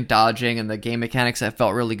split second dodging and the game mechanics that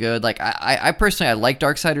felt really good. Like I personally, I like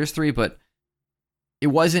Darksiders 3, but it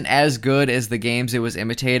wasn't as good as the games it was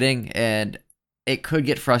imitating, and it could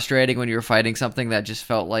get frustrating when you were fighting something that just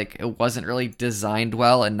felt like it wasn't really designed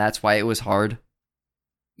well, and that's why it was hard.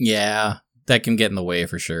 Yeah, that can get in the way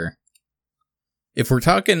for sure. If we're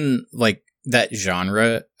talking like that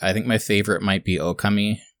genre, I think my favorite might be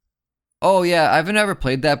Okami. Oh yeah, I've never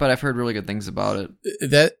played that, but I've heard really good things about it.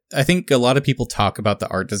 That I think a lot of people talk about the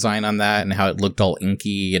art design on that and how it looked all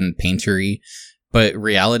inky and paintery, but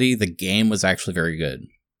reality, the game was actually very good.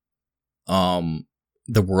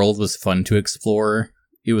 The world was fun to explore.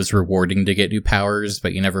 It was rewarding to get new powers,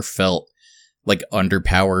 but you never felt like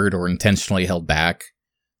underpowered or intentionally held back.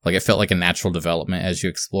 Like it felt like a natural development as you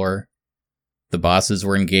explore. The bosses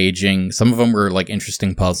were engaging. Some of them were like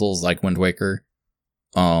interesting puzzles, like Wind Waker.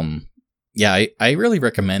 Yeah, I really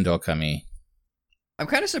recommend Okami. I'm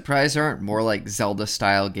kind of surprised there aren't more like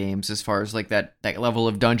Zelda-style games as far as like that level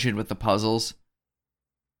of dungeon with the puzzles.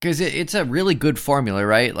 Because it's a really good formula,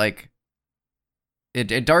 right? Like,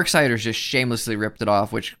 Darksiders just shamelessly ripped it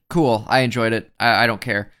off, which, cool, I enjoyed it. I don't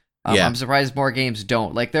care. Yeah. I'm surprised more games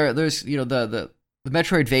don't. Like, there's, the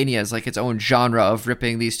Metroidvania is like its own genre of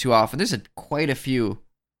ripping these two off, and there's quite a few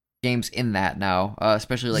games in that now,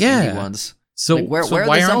 especially like indie ones. So, like, where are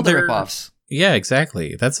why the Zelda there ripoffs? Yeah,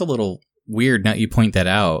 exactly. That's a little weird now you point that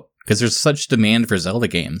out, because there's such demand for Zelda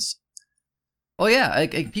games. Oh yeah,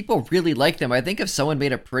 like, people really like them. I think if someone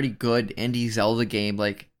made a pretty good indie Zelda game,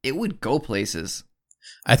 like, it would go places.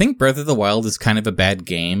 I think Breath of the Wild is kind of a bad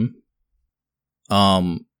game.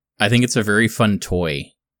 I think it's a very fun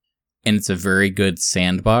toy, and it's a very good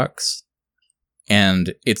sandbox,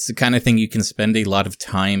 and it's the kind of thing you can spend a lot of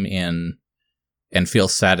time in and feel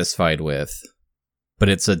satisfied with. But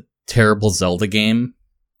it's a terrible Zelda game,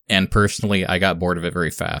 and personally, I got bored of it very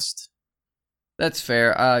fast. That's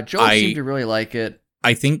fair. Joel seemed to really like it.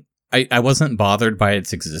 I think I wasn't bothered by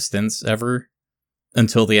its existence ever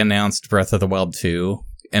until they announced Breath of the Wild 2,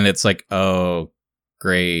 and it's like, oh,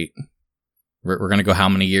 great. We're going to go how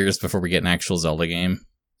many years before we get an actual Zelda game?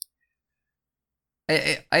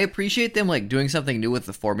 I appreciate them like doing something new with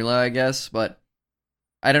the formula, I guess, but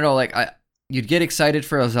I don't know, like you'd get excited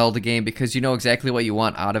for a Zelda game because you know exactly what you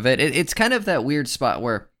want out of it. It's kind of that weird spot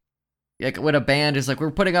where, like, when a band is like,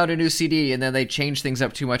 we're putting out a new CD, and then they change things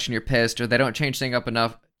up too much and you're pissed, or they don't change things up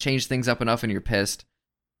enough and you're pissed.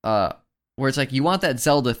 Where it's like, you want that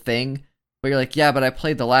Zelda thing, but you're like, yeah, but I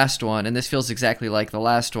played the last one, and this feels exactly like the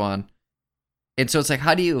last one. And so it's like,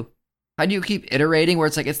 how do you keep iterating where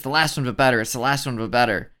it's like, it's the last one but better, it's the last one but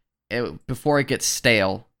better, before it gets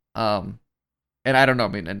stale? And I don't know, I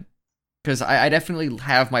mean, because I definitely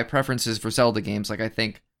have my preferences for Zelda games. Like, I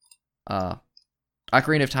think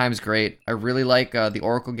Ocarina of Time is great. I really like the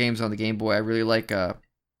Oracle games on the Game Boy. I really like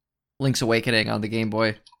Link's Awakening on the Game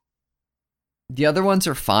Boy. The other ones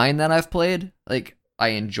are fine that I've played. Like, I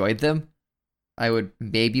enjoyed them. I would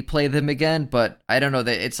maybe play them again, but I don't know.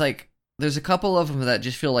 It's like, there's a couple of them that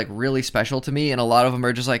just feel like really special to me, and a lot of them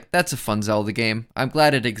are just like, that's a fun Zelda game. I'm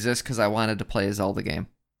glad it exists because I wanted to play a Zelda game.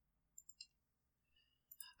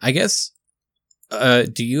 I guess,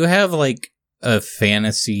 do you have like a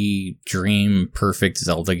fantasy dream perfect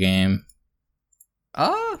Zelda game?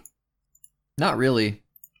 Not really.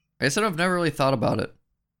 I said I've never really thought about it.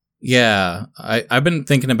 Yeah, I've been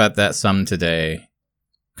thinking about that some today,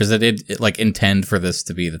 because I did like intend for this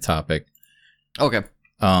to be the topic. Okay.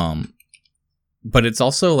 But it's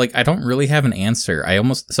also like, I don't really have an answer.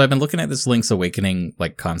 So I've been looking at this Link's Awakening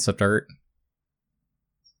like concept art,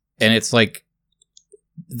 and it's like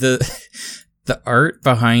The art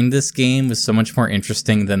behind this game was so much more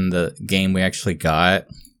interesting than the game we actually got.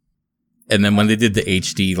 And then when they did the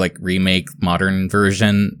HD like remake modern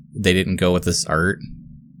version, they didn't go with this art.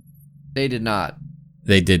 They did not.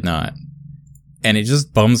 They did not. And it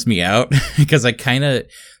just bums me out because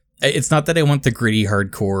it's not that I want the gritty,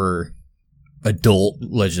 hardcore, adult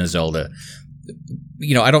Legend of Zelda.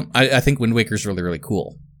 You know, I think Wind Waker's really, really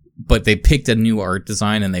cool. But they picked a new art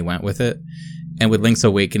design and they went with it. And with Link's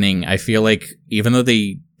Awakening, I feel like even though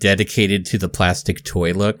they dedicated to the plastic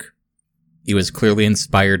toy look, it was clearly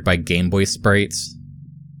inspired by Game Boy sprites,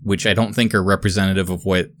 which I don't think are representative of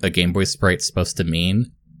what a Game Boy sprite's supposed to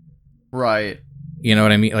mean. Right. You know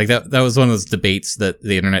what I mean? Like that was one of those debates that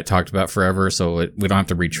the internet talked about forever, so we don't have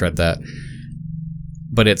to retread that.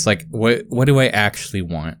 But it's like, what do I actually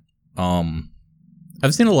want?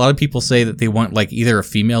 I've seen a lot of people say that they want like either a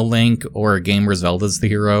female Link or a game where Zelda's the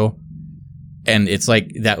hero. And it's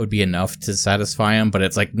like, that would be enough to satisfy them. But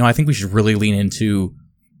it's like, no, I think we should really lean into,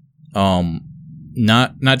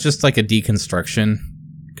 not just like a deconstruction,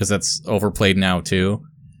 because that's overplayed now too.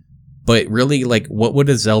 But really, like, what would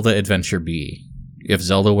a Zelda adventure be? If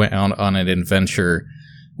Zelda went on an adventure,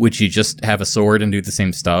 would she just have a sword and do the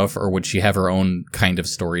same stuff? Or would she have her own kind of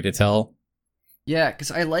story to tell? Yeah,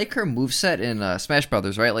 because I like her moveset in Smash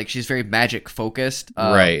Brothers, right? Like, she's very magic focused.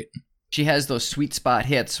 Right. She has those sweet spot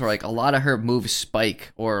hits where, like, a lot of her moves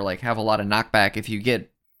spike or, like, have a lot of knockback if you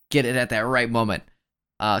get it at that right moment.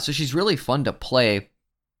 So she's really fun to play.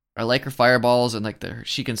 I like her fireballs and, like,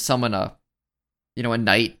 she can summon a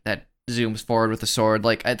knight that zooms forward with a sword.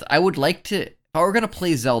 Like, I would like to, if I were going to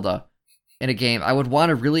play Zelda in a game, I would want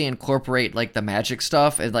to really incorporate, like, the magic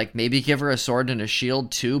stuff and, like, maybe give her a sword and a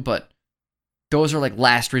shield, too, but those are, like,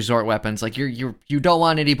 last resort weapons. Like, you don't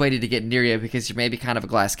want anybody to get near you because you're maybe kind of a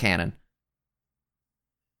glass cannon.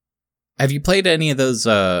 Have you played any of those,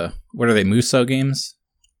 what are they, Musou games?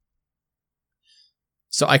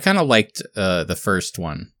 So I kind of liked the first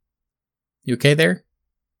one. You okay there?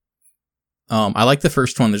 I like the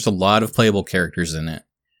first one. There's a lot of playable characters in it.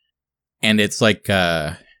 And it's like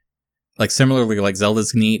similarly like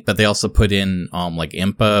Zelda's neat, but they also put in like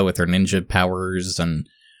Impa with her ninja powers and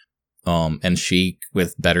Sheik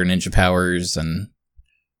with better ninja powers and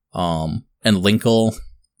Linkle,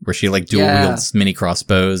 where she like dual wields mini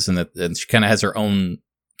crossbows and she kind of has her own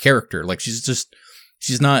character. Like she's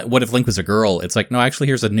not, what if Link was a girl? It's like, no, actually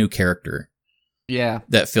here's a new character. Yeah.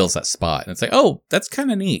 That fills that spot. And it's like, oh, that's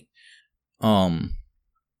kind of neat.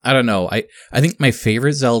 I don't know. I think my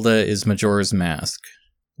favorite Zelda is Majora's Mask,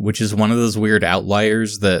 which is one of those weird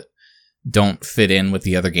outliers that don't fit in with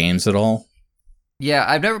the other games at all. Yeah,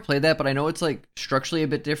 I've never played that, but I know it's like structurally a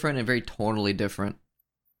bit different and very tonally different.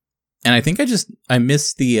 And I think I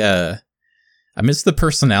miss the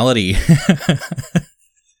personality.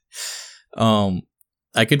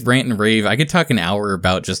 I could rant and rave. I could talk an hour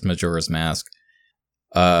about just Majora's Mask.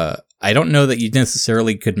 I don't know that you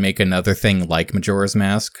necessarily could make another thing like Majora's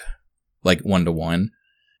Mask, like 1-to-1.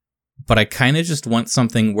 But I kind of just want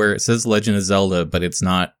something where it says Legend of Zelda, but it's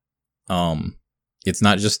not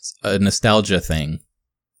just a nostalgia thing.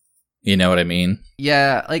 You know what I mean?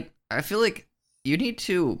 Yeah, like, I feel like you need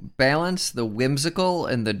to balance the whimsical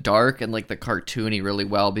and the dark and, like, the cartoony really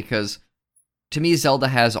well, because to me, Zelda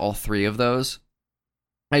has all three of those.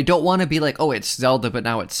 I don't want to be like, oh, it's Zelda, but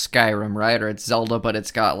now it's Skyrim, right? Or it's Zelda, but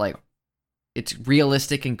it's got, like, it's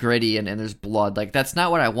realistic and gritty and there's blood. Like, that's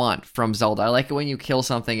not what I want from Zelda. I like it when you kill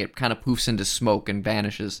something, it kind of poofs into smoke and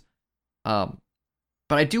vanishes. But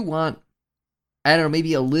I do want, I don't know,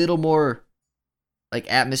 maybe a little more,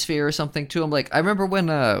 like, atmosphere or something to them. Like, I remember when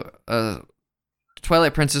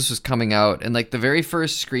Twilight Princess was coming out, and, like, the very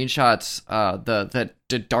first screenshots,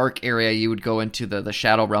 the dark area you would go into, the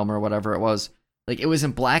Shadow Realm or whatever it was, like, it was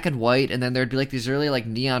in black and white, and then there'd be, like, these really, like,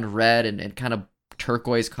 neon red and kind of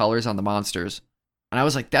turquoise colors on the monsters. And I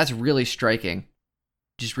was like, that's really striking.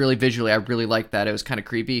 Just really visually, I really liked that. It was kind of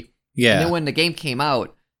creepy. Yeah. And then when the game came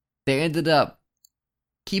out, they ended up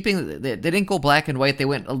keeping, they didn't go black and white. They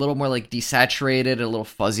went a little more, like, desaturated, a little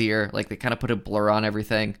fuzzier. Like, they kind of put a blur on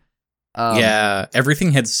everything. Yeah,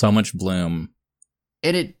 everything had so much bloom.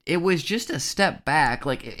 And it was just a step back.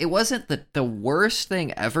 Like, it wasn't the worst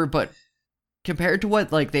thing ever, but compared to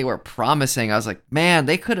what, like, they were promising, I was like, man,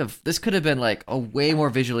 this could have been, like, a way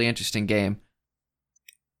more visually interesting game.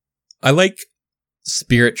 I like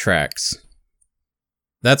Spirit Tracks.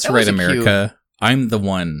 That's That right, was America. cute. I'm the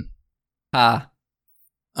one.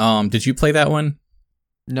 Did you play that one?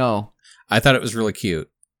 No. I thought it was really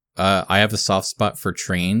cute. I have a soft spot for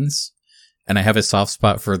trains, and I have a soft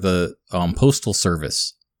spot for the Postal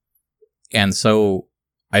Service. And so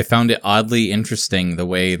I found it oddly interesting the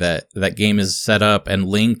way that that game is set up, and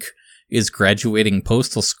Link is graduating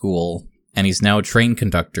postal school, and he's now a train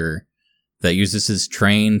conductor that uses his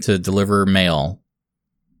train to deliver mail.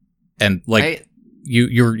 And like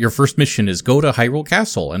your first mission is go to Hyrule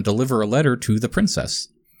Castle and deliver a letter to the princess.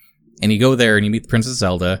 And you go there and you meet the Princess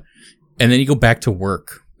Zelda, and then you go back to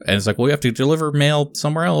work. And it's like, well, you have to deliver mail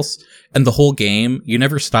somewhere else. And the whole game, you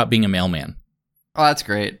never stop being a mailman. Oh, that's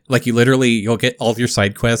great. Like, you'll get all of your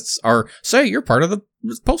side quests are, say, you're part of the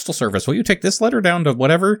postal service. Will you take this letter down to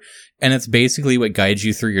whatever? And it's basically what guides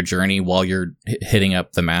you through your journey while you're hitting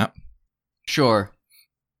up the map. Sure.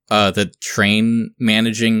 The train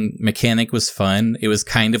managing mechanic was fun. It was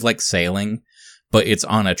kind of like sailing, but it's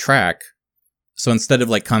on a track. So instead of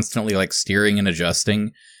like constantly like steering and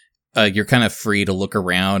adjusting, you're kind of free to look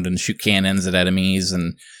around and shoot cannons at enemies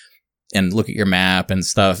and look at your map and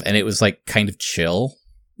stuff. And it was like kind of chill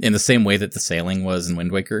in the same way that the sailing was in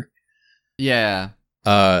Wind Waker. Yeah.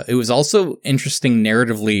 It was also interesting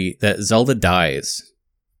narratively that Zelda dies.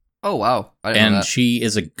 Oh, wow. I didn't know And that. she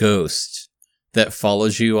is a ghost that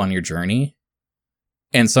follows you on your journey.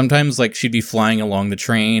 And sometimes like she'd be flying along the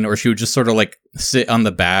train, or she would just sort of like sit on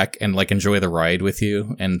the back and like enjoy the ride with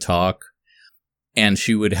you and talk. And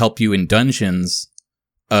she would help you in dungeons.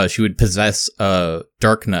 She would possess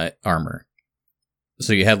Dark Nut armor.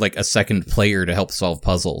 So you had like a second player to help solve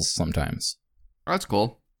puzzles sometimes. Oh, that's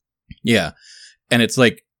cool. Yeah. And it's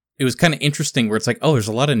like, it was kind of interesting where it's like, oh, there's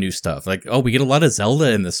a lot of new stuff. Like, oh, we get a lot of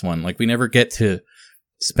Zelda in this one. Like, we never get to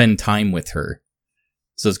spend time with her.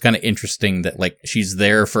 So it's kind of interesting that like she's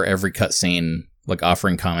there for every cutscene, like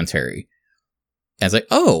offering commentary. And it's like,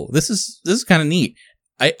 oh, this is kind of neat.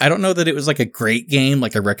 I don't know that it was like a great game,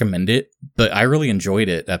 like I recommend it, but I really enjoyed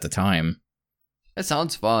it at the time. That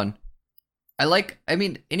sounds fun. I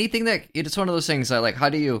mean, anything that, it's one of those things I like, how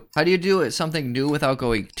do you do it something new without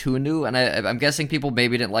going too new? And I'm guessing people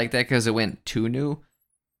maybe didn't like that because it went too new.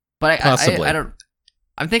 But Possibly. I don't,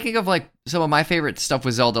 I'm thinking of like some of my favorite stuff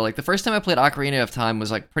with Zelda. Like the first time I played Ocarina of Time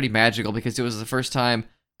was like pretty magical because it was the first time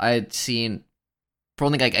I had seen for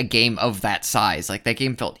only like a game of that size. Like that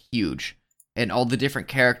game felt huge. And all the different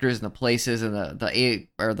characters and the places and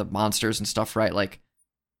the monsters and stuff, right? Like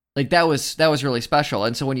that was really special.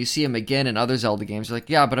 And so when you see him again in other Zelda games, you're like,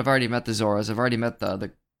 yeah, but I've already met the Zoras, I've already met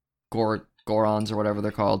the Gorons or whatever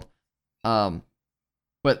they're called.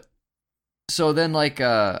 But so then like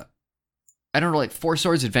I don't know, like Four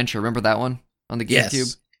Swords Adventure, remember that one on the GameCube?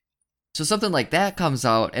 Yes. So something like that comes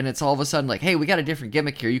out, and it's all of a sudden like, hey, we got a different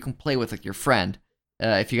gimmick here. You can play with like your friend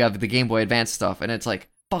if you have the Game Boy Advance stuff, and it's like,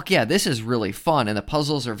 fuck yeah, this is really fun. And the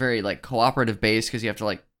puzzles are very like cooperative based because you have to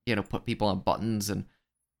like, you know, put people on buttons and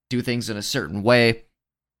do things in a certain way.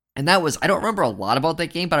 And that was, I don't remember a lot about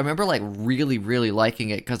that game, but I remember like really, really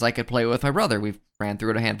liking it because I could play it with my brother. We've ran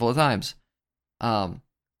through it a handful of times. And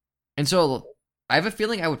so I have a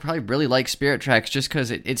feeling I would probably really like Spirit Tracks just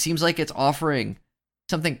because it seems like it's offering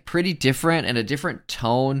something pretty different and a different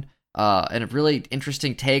tone and a really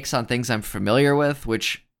interesting takes on things I'm familiar with,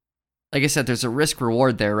 which, like I said, there's a risk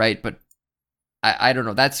reward there, right? But I don't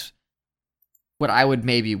know. That's what I would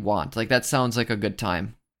maybe want. Like that sounds like a good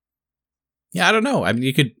time. Yeah, I don't know. I mean,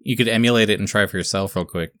 you could emulate it and try it for yourself real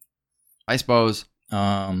quick. I suppose.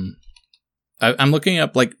 I'm looking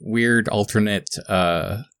up like weird alternate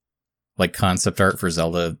like concept art for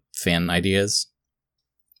Zelda fan ideas.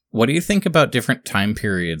 What do you think about different time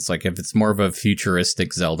periods? Like if it's more of a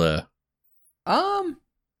futuristic Zelda? I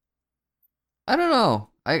don't know.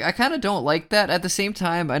 I kind of don't like that. At the same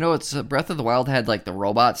time, I know it's Breath of the Wild had like the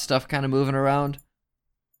robot stuff kind of moving around.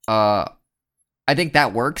 I think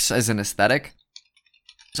that works as an aesthetic.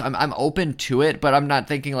 So I'm open to it, but I'm not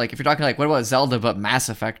thinking like, if you're talking like, what about Zelda but Mass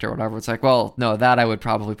Effect or whatever, it's like, well, no, that I would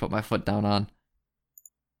probably put my foot down on.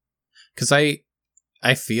 Because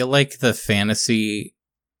I feel like the fantasy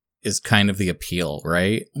is kind of the appeal,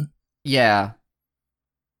 right? Yeah.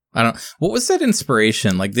 What was that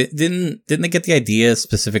inspiration? Like, didn't they get the idea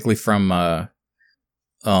specifically from,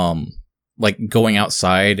 like going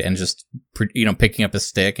outside and just, picking up a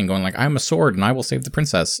stick and going like, I'm a sword and I will save the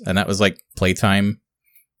princess. And that was like playtime.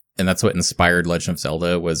 And that's what inspired Legend of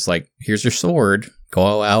Zelda was like, here's your sword,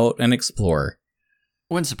 go out and explore.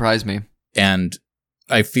 Wouldn't surprise me. And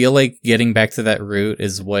I feel like getting back to that route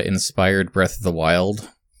is what inspired Breath of the Wild.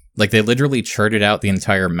 Like they literally charted out the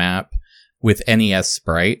entire map with NES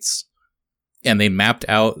sprites, and they mapped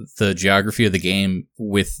out the geography of the game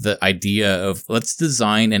with the idea of, let's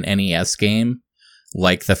design an NES game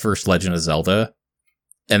like the first Legend of Zelda,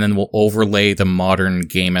 and then we'll overlay the modern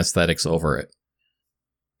game aesthetics over it.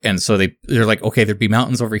 And so they're like, okay, there'd be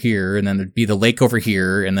mountains over here, and then there'd be the lake over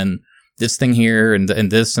here, and then this thing here and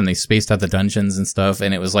this, and they spaced out the dungeons and stuff.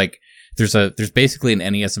 And it was like, there's basically an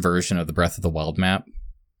NES version of the Breath of the Wild map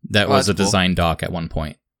that was a design doc at one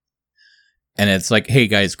point. And it's like, hey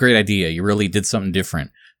guys, great idea. You really did something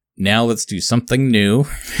different. Now let's do something new.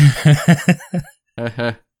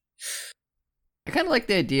 I kind of like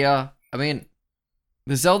the idea. I mean,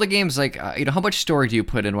 the Zelda games, like, how much story do you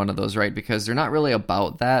put in one of those, right? Because they're not really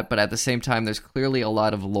about that, but at the same time, there's clearly a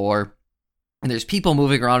lot of lore. And there's people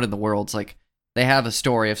moving around in the worlds, like, they have a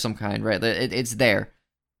story of some kind, right? It's there.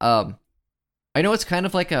 I know it's kind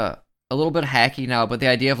of like a little bit hacky now, but the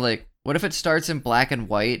idea of, like, what if it starts in black and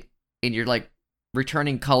white, and you're, like,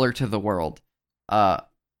 returning color to the world?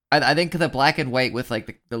 I think the black and white with,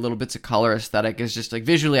 like, the little bits of color aesthetic is just, like,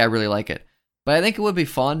 visually, I really like it. But I think it would be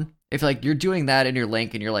fun if, like, you're doing that in your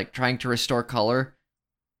Link and you're, like, trying to restore color,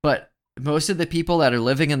 but most of the people that are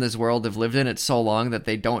living in this world have lived in it so long that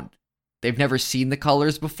they've never seen the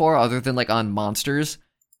colors before other than, like, on monsters,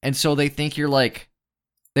 and so they think you're, like,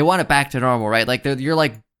 they want it back to normal, right? Like, you're,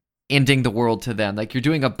 like, ending the world to them. Like, you're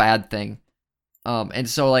doing a bad thing. And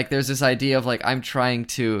so, like, there's this idea of, like, I'm trying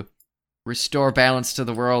to restore balance to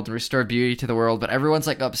the world, restore beauty to the world, but everyone's,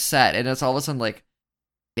 like, upset, and it's all of a sudden, like,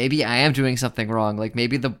 maybe I am doing something wrong. Like,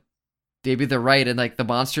 maybe they're right, and, like, the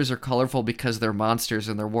monsters are colorful because they're monsters,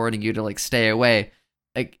 and they're warning you to, like, stay away.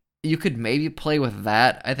 Like, you could maybe play with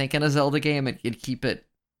that, I think, in a Zelda game, and keep it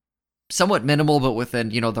somewhat minimal, but within,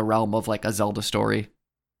 the realm of, like, a Zelda story.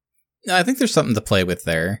 I think there's something to play with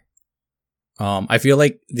there. I feel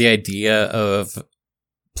like the idea of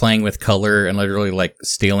playing with color and literally, like,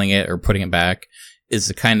 stealing it or putting it back is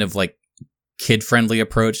a kind of, like, kid-friendly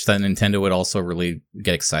approach that Nintendo would also really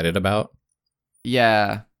get excited about.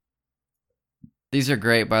 Yeah. These are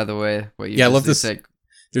great, by the way. I love this.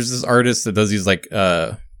 There's this artist that does these, like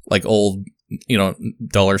old,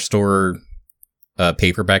 dollar store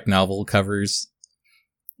paperback novel covers.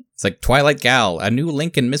 It's like Twilight Gal, a new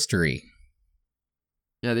Lincoln mystery.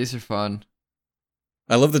 Yeah, these are fun.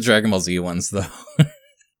 I love the Dragon Ball Z ones, though.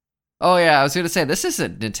 Oh, yeah, I was going to say, this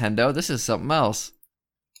isn't Nintendo. This is something else.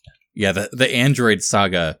 Yeah, the Android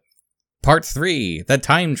Saga. Part 3, The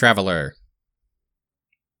Time Traveler.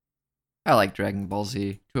 I like Dragon Ball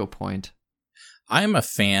Z to a point. I'm a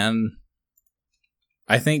fan.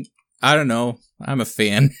 I don't know. I'm a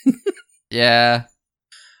fan. Yeah.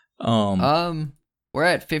 We're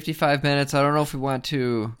at 55 minutes. I don't know if we want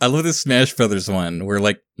to... I love the Smash Brothers one, where,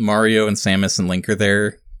 like, Mario and Samus and Link are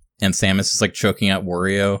there, and Samus is, like, choking out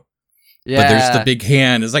Wario. Yeah. But there's the big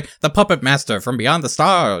hand. It's like, the Puppet Master from Beyond the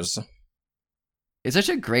Stars. It's such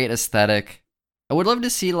a great aesthetic. I would love to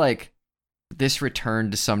see, like, this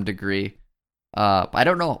return to some degree. I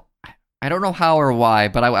don't know how or why,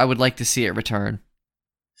 but I would like to see it return.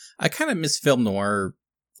 I kind of miss film noir,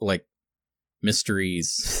 like,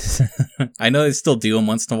 mysteries. I know they still do them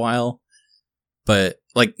once in a while, but,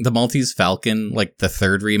 like, the Maltese Falcon, like, the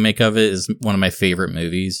third remake of it is one of my favorite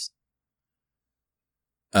movies.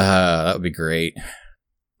 That would be great.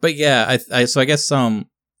 But yeah, so I guess the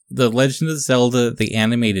Legend of Zelda, the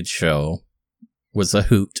animated show, was a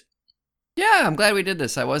hoot. Yeah, I'm glad we did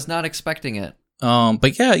this. I was not expecting it.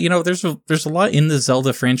 But yeah, there's a lot in the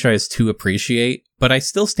Zelda franchise to appreciate, but I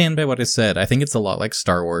still stand by what I said. I think it's a lot like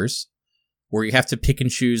Star Wars, where you have to pick and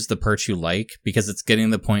choose the parts you like, because it's getting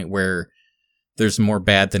to the point where there's more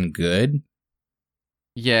bad than good.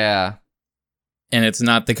 Yeah. And it's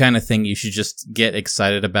not the kind of thing you should just get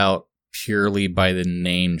excited about purely by the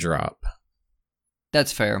name drop.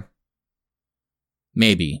 That's fair.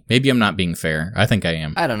 Maybe I'm not being fair. I think I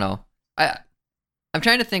am. I don't know. I'm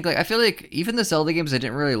trying to think, like, I feel like even the Zelda games I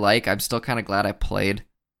didn't really like, I'm still kind of glad I played.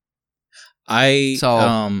 I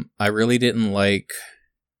really didn't like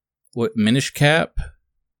Minish Cap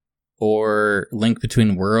or Link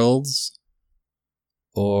Between Worlds,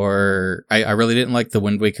 or I really didn't like the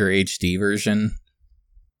Wind Waker HD version.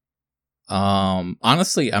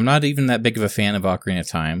 Honestly, I'm not even that big of a fan of Ocarina of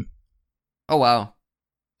Time. Oh, wow.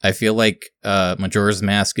 I feel like Majora's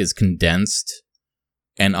Mask is condensed,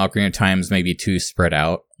 and Ocarina of Time's maybe too spread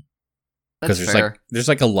out. That's fair. There's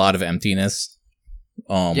a lot of emptiness.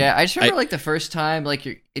 Yeah, I just remember like the first time, like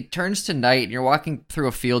it turns to night and you're walking through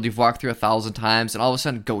a field you've walked through 1,000 times, and all of a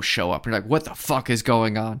sudden ghosts show up. And you're like, what the fuck is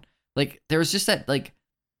going on? Like, there was just that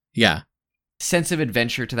sense of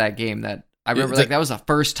adventure to that game that I remember. Like, that was the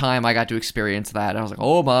first time I got to experience that. And I was like,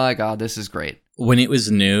 oh my god, this is great. When it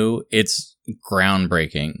was new, it's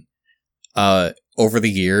groundbreaking. Over the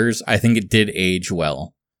years, I think it did age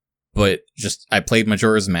well. But just, I played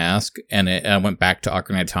Majora's Mask, and I went back to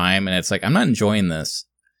Ocarina of Time, and it's like, I'm not enjoying this.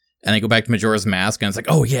 And I go back to Majora's Mask, and it's like,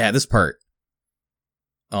 oh yeah, this part.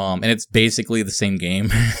 And it's basically the same game.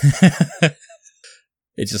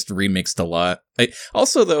 It just remixed a lot.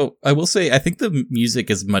 Also, though, I will say, I think the music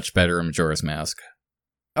is much better in Majora's Mask.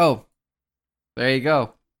 Oh, there you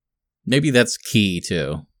go. Maybe that's key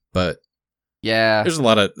too, but Yeah. there's a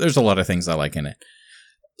lot of things I like in it.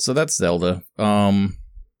 So that's Zelda.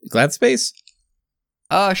 Glad Space?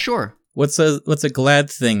 Sure. What's a glad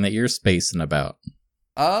thing that you're spacing about?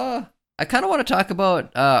 I kind of want to talk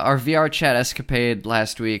about our VR chat escapade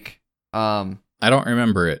last week. I don't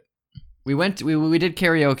remember it. We did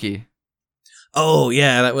karaoke. Oh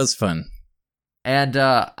yeah, that was fun. And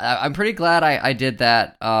I'm pretty glad I did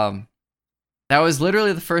that. That was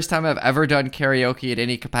literally the first time I've ever done karaoke in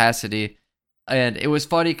any capacity. And it was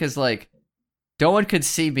funny because, like, no one could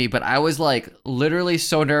see me, but I was, like, literally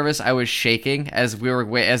so nervous I was shaking as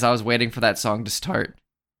I was waiting for that song to start.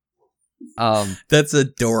 That's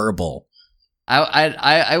adorable.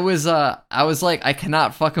 I was like, I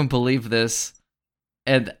cannot fucking believe this.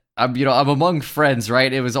 And I'm among friends,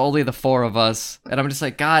 right? It was only the four of us. And I'm just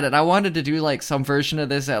like, God, and I wanted to do, like, some version of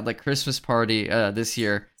this at, like, Christmas party this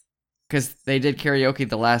year. Because they did karaoke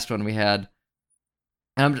the last one we had.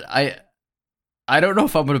 And I don't know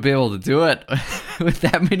if I'm going to be able to do it with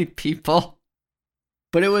that many people.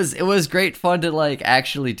 But it was great fun to, like,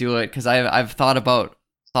 actually do it. Because I've thought about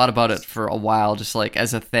it for a while, just, like,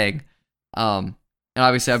 as a thing. And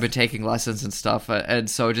obviously I've been taking lessons and stuff. And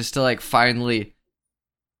so just to, like, finally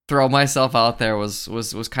throw myself out there was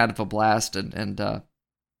kind of a blast. And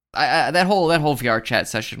that whole VR chat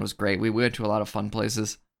session was great. We went to a lot of fun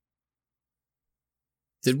places.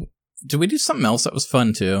 Did we do something else that was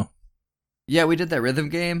fun too? Yeah, we did that rhythm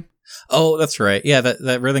game. Oh, that's right. Yeah,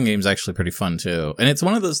 that rhythm game is actually pretty fun too. And it's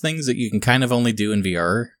one of those things that you can kind of only do in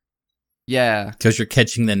VR. Yeah. Because you're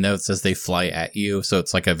catching the notes as they fly at you, so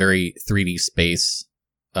it's like a very 3D space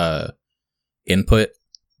input.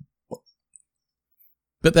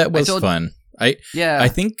 But that was fun. I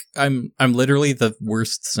think I'm literally the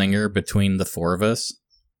worst singer between the four of us.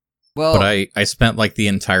 Well, but I spent like the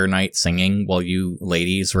entire night singing while you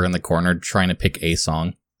ladies were in the corner trying to pick a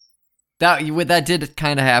song. That did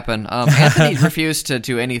kind of happen. Anthony refused to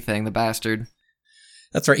do anything, the bastard.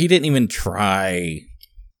 That's right. He didn't even try.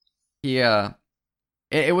 Yeah.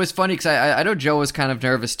 It was funny because I know Joe was kind of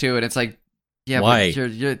nervous too, and it's like, yeah, why?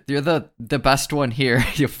 But you're the best one here,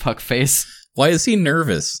 you fuckface. Why is he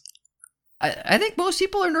nervous? I think most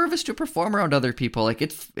people are nervous to perform around other people. Like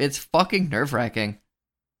it's fucking nerve-wracking.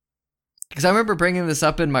 Because I remember bringing this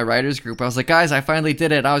up in my writers group. I was like, guys, I finally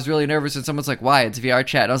did it. I was really nervous. And someone's like, why? It's VR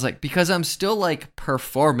chat. And I was like, because I'm still, like,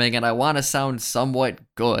 performing and I want to sound somewhat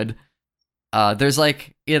good. There's,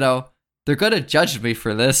 like, they're going to judge me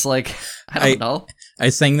for this. Like, I don't know.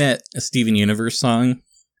 I sang that Steven Universe song.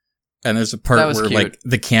 And there's a part where, like,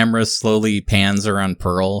 the camera slowly pans around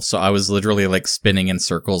Pearl. So I was literally, like, spinning in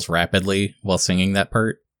circles rapidly while singing that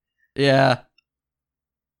part. Yeah.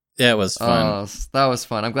 Yeah, it was fun. Oh, that was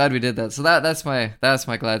fun. I'm glad we did that. So that's my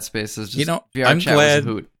glad space is just VR chat was a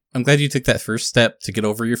hoot. I'm glad you took that first step to get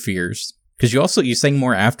over your fears. Because you sang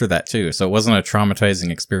more after that too, so it wasn't a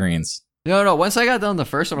traumatizing experience. No. Once I got done the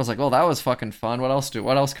first one, I was like, "Well, that was fucking fun. What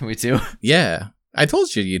else can we do?" Yeah, I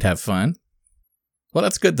told you you'd have fun. Well,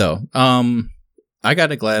 that's good though. I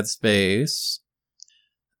got a glad space.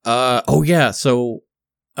 Oh yeah. So,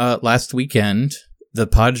 last weekend, the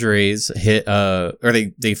Padres hit, or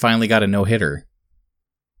they finally got a no-hitter.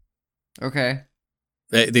 Okay.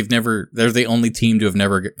 They're the only team to have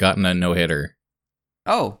never gotten a no-hitter.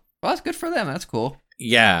 Oh, well, that's good for them. That's cool.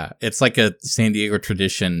 Yeah, it's like a San Diego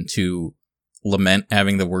tradition to lament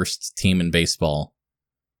having the worst team in baseball.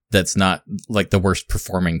 That's not like the worst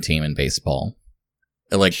performing team in baseball.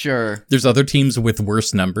 Like, sure, there's other teams with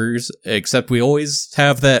worse numbers, except we always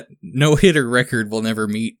have that no-hitter record we'll never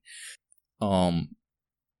meet.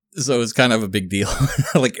 So it's kind of a big deal.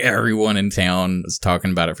 Like, everyone in town is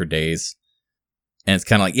talking about it for days. And it's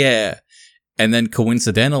kind of like, yeah. And then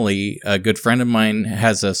coincidentally, a good friend of mine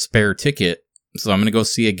has a spare ticket. So I'm going to go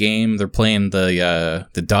see a game. They're playing the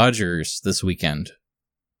Dodgers this weekend.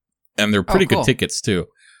 And they're pretty good tickets, too.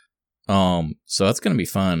 So that's going to be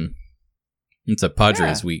fun. It's a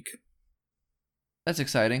Padres week. That's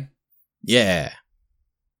exciting. Yeah.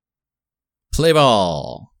 Play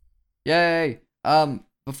ball. Yay.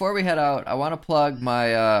 Before we head out, I want to plug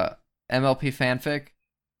my MLP fanfic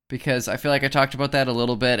because I feel like I talked about that a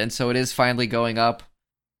little bit, and so it is finally going up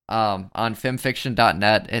on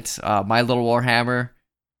femfiction.net. It's My Little Warhammer.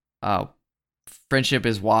 Friendship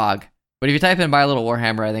is WOG. But if you type in My Little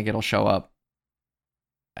Warhammer, I think it'll show up.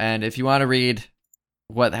 And if you want to read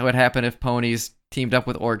what would happen if ponies teamed up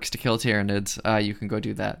with orcs to kill Tyranids, you can go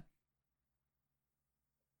do that.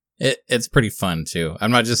 It's pretty fun, too.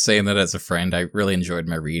 I'm not just saying that as a friend. I really enjoyed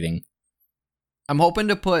my reading. I'm hoping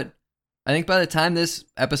to put, I think by the time this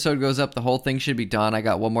episode goes up, the whole thing should be done. I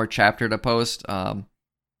got one more chapter to post,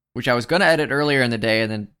 which I was going to edit earlier in the day,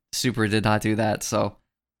 and then Super did not do that. So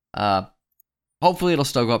hopefully it'll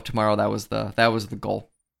still go up tomorrow. That was the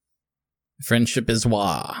goal. Friendship is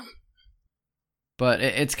wah. But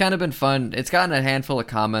it's kind of been fun. It's gotten a handful of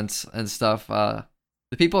comments and stuff.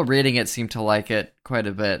 The people reading it seem to like it quite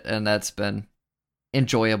a bit, and that's been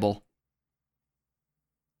enjoyable.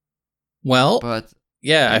 Well, But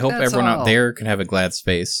yeah, I think hope that's everyone out all. there can have a glad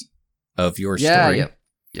space of your yeah, story.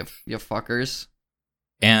 you fuckers.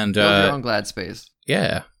 And Build your own glad space.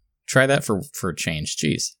 yeah, try that for a change.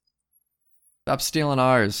 Jeez. Stop stealing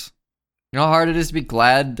ours. You know how hard it is to be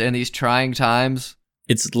glad in these trying times?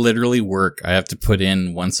 It's literally work I have to put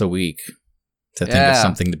in once a week to think of Yeah.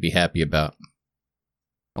 something to be happy about.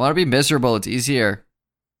 I want to be miserable. It's easier.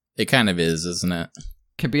 It kind of is, isn't it?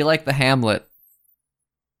 Can be like the Hamlet.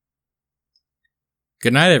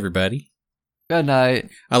 Good night, everybody. Good night.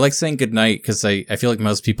 I like saying good night because I feel like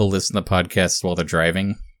most people listen to podcasts while they're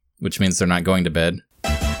driving, which means they're not going to bed.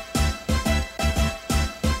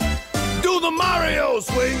 Do the Mario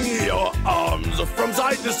swing your arms from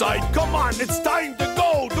side to side. Come on, it's time to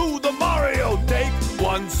go. Do the Mario. Take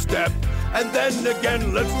one step and then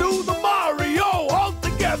again. Let's do the Mario all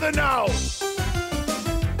together now.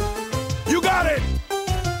 You got it.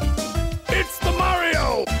 It's the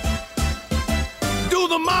Mario. Do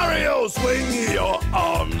the Mario. Swing your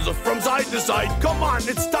arms from side to side. Come on,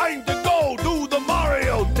 it's time to go. Do the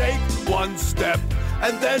Mario. Take one step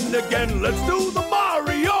and then again. Let's do the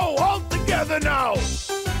Mario all together now.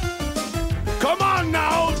 Come on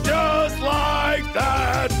now, just like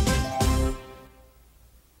that.